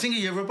Եվրոպայում։ Այսինքն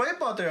Եվրոպայի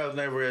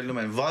պատերազմները որ ելնում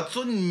են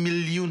 60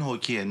 միլիոն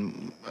հոգի են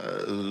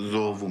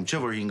զոհվում,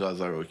 չէ՞ որ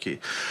 5000 հոգի։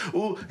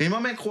 Ու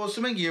հիմա մենք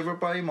խոսում ենք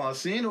Եվրոպայի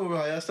մասին, որ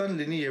Հայաստան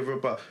լինի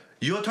Եվրոպա։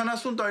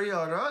 70 տարի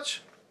առաջ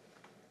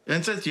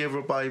Հենց այդ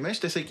Եվրոպայի մեջ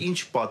տեսեք ինչ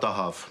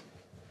պատահավ,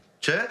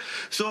 չէ՞։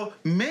 So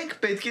մենք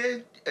պետք է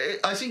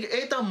այսինքն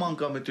այդ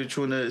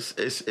մանկամետությունը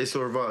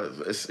այսօրվա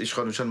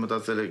իշխանության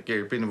մտածել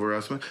կերպին որ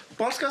ասում են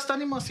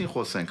Պարսկաստանի մասին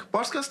խոսենք։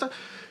 Պարսկաստան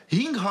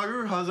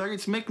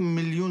 500,000-ից 1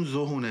 միլիոն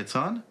զոհ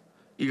ունեցան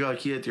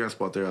Իրաքի հետ իրաց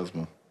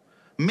պատերազմում։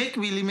 1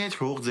 միլիմետր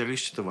հող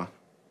ձեռից չտվան։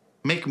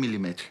 1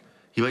 միլիմետր։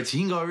 Բայց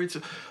 500-ից,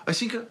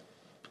 այսինքն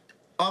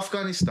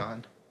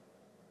Աֆղանստան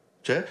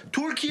Չէ,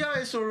 Թուրքիա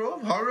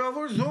այսօրով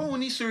հարյուրավոր զոհ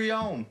ունի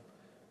Սիրիայում։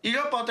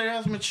 Իրա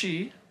պատերազմը չի,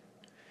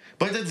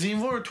 բայց այդ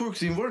զինվորը թուրք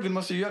զինվոր գնում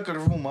է Սիրիա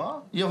կռվում է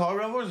եւ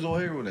հարյուրավոր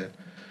զոհեր ունեն։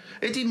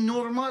 Էդի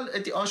նորմալ,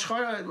 էդի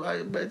աշխարհը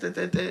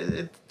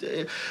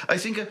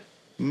այսինքն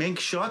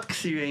մենք շատ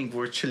կսիրեինք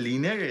որ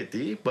չլիներ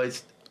էդի, բայց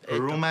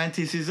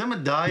ռոմանտիզմը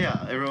դա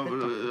է,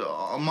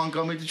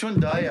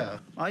 մանկամետությունը դա է։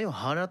 Այո,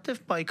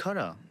 հարատև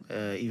պայքար է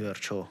ի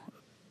վերջո։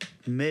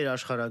 Մեր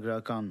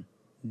աշխարհագրական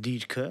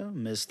դիրքը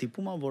մեզ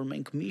ստիպում է որ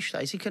մենք միշտ,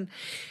 այսինքն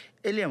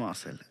էլի եմ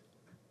ասել,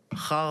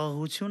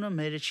 խաղաղությունը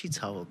մերը չի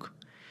ցավոք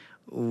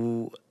ու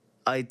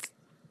այդ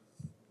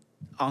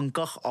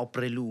անկախ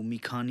ապրելու մի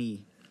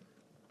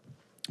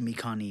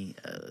քանի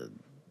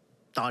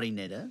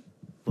տարիները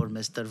որ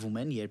մեզ տրվում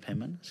են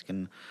երբեմն,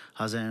 այսինքն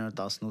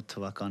 1918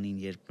 թվականին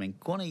երբ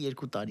մենք գոնե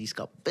 2 տարի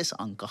իսկապես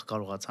անկախ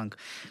կարողացանք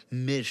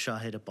մեր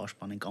շահերը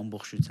պաշտպանենք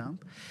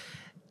ամբողջությամբ,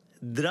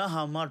 դրա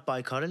համար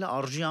պայքարելը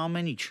արժի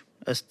ամեն ինչ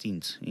ըստ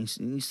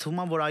ինձ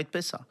թվում է որ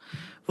այդպես է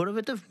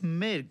որովհետև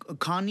մեր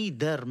քանի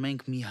դեռ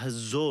մենք մի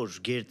հզոր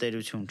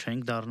գերտերություն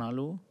չենք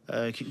դառնալու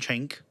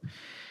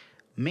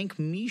մենք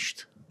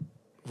միշտ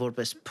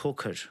որպես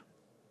փոքր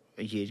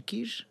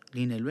երկիր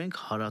լինելու ենք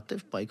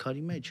հարատև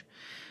պայքարի մեջ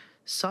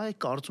սա է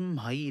կարծում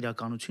եմ հայի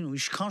իրականությունը ու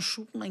ինչքան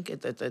շուտ մենք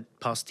այդ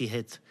փաստի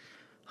հետ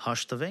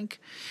հաշտվենք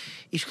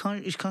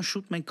ինչքան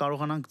շուտ մենք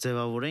կարողանանք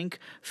ձևավորենք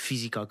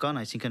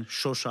ֆիզիկական այսինքն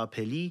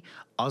շոշափելի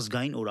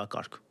ազգային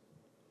օրակարգ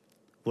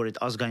որ այդ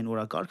ազգային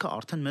օրակարգը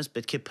արդեն մեզ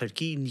պետք է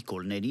փրկի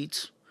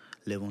Նիկոլներից,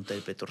 Լևոն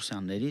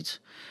Տեր-Պետրոսյաններից,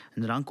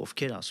 նրանք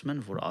ովքեր ասում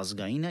են, որ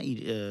ազգայինը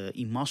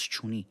իմաստ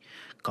չունի,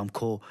 կամ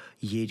քո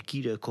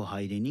երկիրը, քո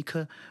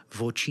հայրենիքը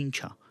ոչինչ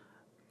է,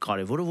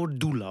 կարևորը որ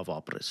դու լավ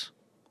ապրես,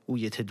 ու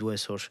եթե դու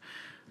այսօր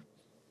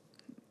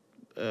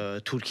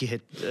Թուրքի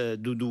հետ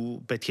դու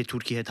պետք է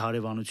Թուրքի հետ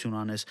հարևանություն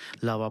անես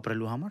լավ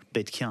ապրելու համար,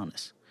 պետք է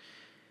անես։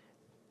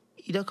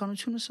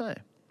 Իրականությունը սա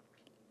է։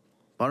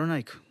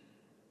 Պարոնայք,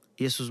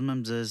 ես ուզում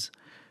եմ ձեզ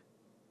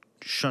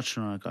շատ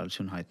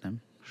շնորհակալություն հայտնեմ,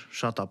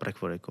 շատ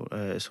ապրեք, որ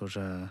այսօր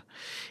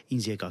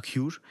ինձ եկաք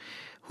հյուր։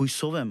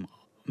 Հույսով եմ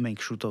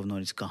մենք շուտով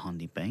նորից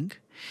կհանդիպենք։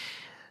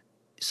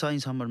 Սա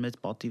ինձ համար մեծ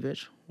պատիվ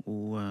էր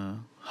ու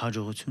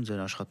հաջողություն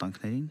ձեր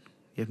աշխատանքներին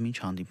եւ մինչ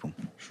հանդիպում։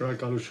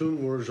 Շնորհակալություն,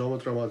 որ ժամը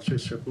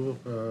տրամադրեցիք Սեփու,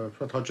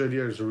 շատ հաճելի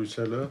էր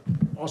զրույցելը։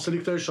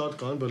 Ասելիքները շատ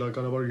կան,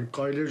 բնականաբար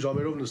կարելի է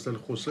ժամերով նստել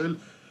խոսել։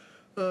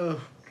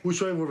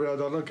 Հույսով եմ, որ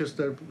վերադառնանք այս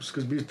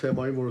սկզբից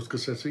թեմային, որը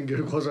սկսեցինք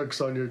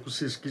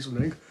 2022-ի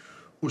սկիզբն ենք։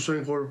 Հույսով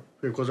ենք, որ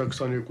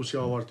 2022-ի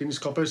ավարտին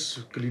իսկապես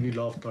կլինի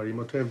լավ տարի,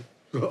 մթե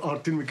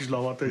արդեն մի քիչ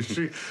լավատես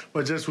չի,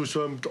 բայց ես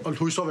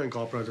հույսով ենք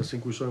ապրած,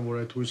 ասենք հույսով եմ, որ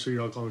այդ հույսը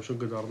իրականություն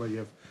կդառնա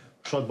եւ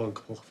շատ բան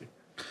կփոխվի։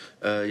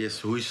 Ես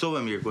հույսով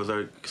եմ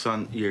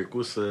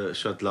 2022-ը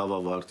շատ լավ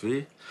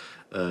ավարտվի,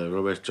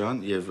 Ռոբերտ ջան,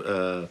 եւ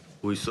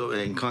հույսով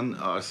այնքան,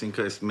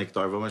 ասինքն այս մեկ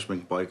տարվա մեջ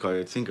մենք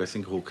պայքարեցինք,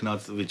 այսինքն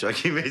հոգնած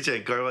վիճակի մեջ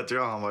ենք, կարող է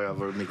դրա համար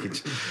որ մի քիչ,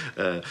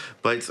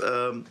 բայց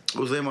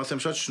ուզում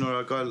ասեմ շատ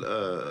շնորհակալ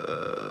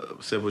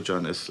Սեբո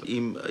ջան,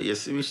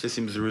 ես միշտ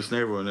իմ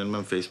զրույցները որ ունենում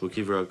եմ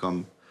Facebook-ի վրա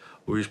կամ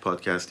ուրիշ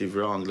podcast-ի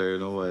վրա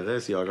անգլերենով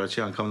եղես,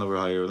 առաջի անգամն որ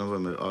հայերենով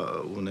եմ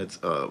ունեց,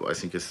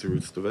 այսինքն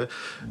սրույց տվել,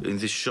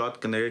 ինձ շատ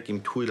կներեք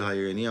իմ թույլ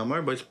հայերենի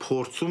համար, բայց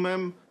փորձում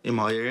եմ իմ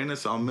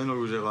հայերենս ամեն օր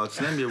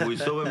ուժեղացնեմ եւ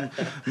հույսով եմ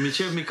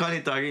միջև մի քանի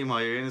տարի իմ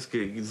հայերենս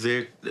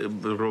ձեր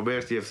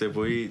Ռոբերտ եւ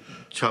Սեբոյի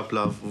չափ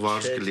լավ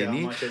վարժ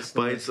կլինի,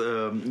 բայց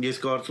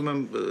ես կարծում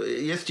եմ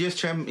ես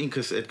չեմ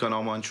ինքս այդքան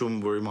ամանչում,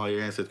 որ իմ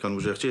հայերենս այդքան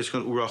ուժեղ չի,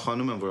 այսքան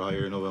ուրախանում եմ, որ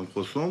հայերենով եմ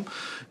խոսում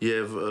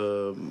եւ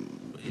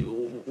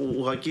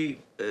ուղղակի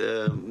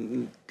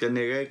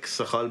կներեք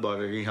սխալ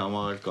բառերի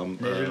համար կամ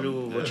ներելու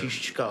ոչինչ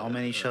չկա,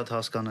 ամեն ինչ շատ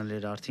հասկանալի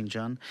էր Արթին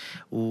ջան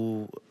ու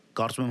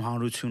կարծում եմ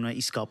հանրությունը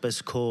իսկապես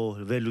քո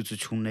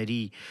վերլուծությունների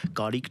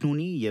կարիքն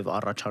ունի եւ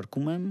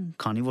առաջարկում եմ,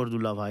 քանի որ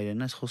դու լավ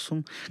հայերեն ես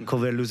խոսում, քո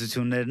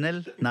վերլուծություններն էլ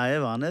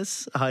նաեւ անես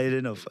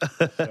հայերենով։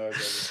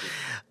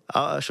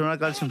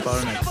 Շնորհակալություն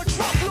պարոններ։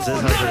 Ձեզ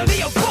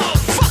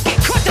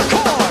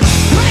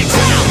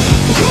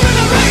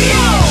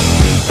հաջողություն։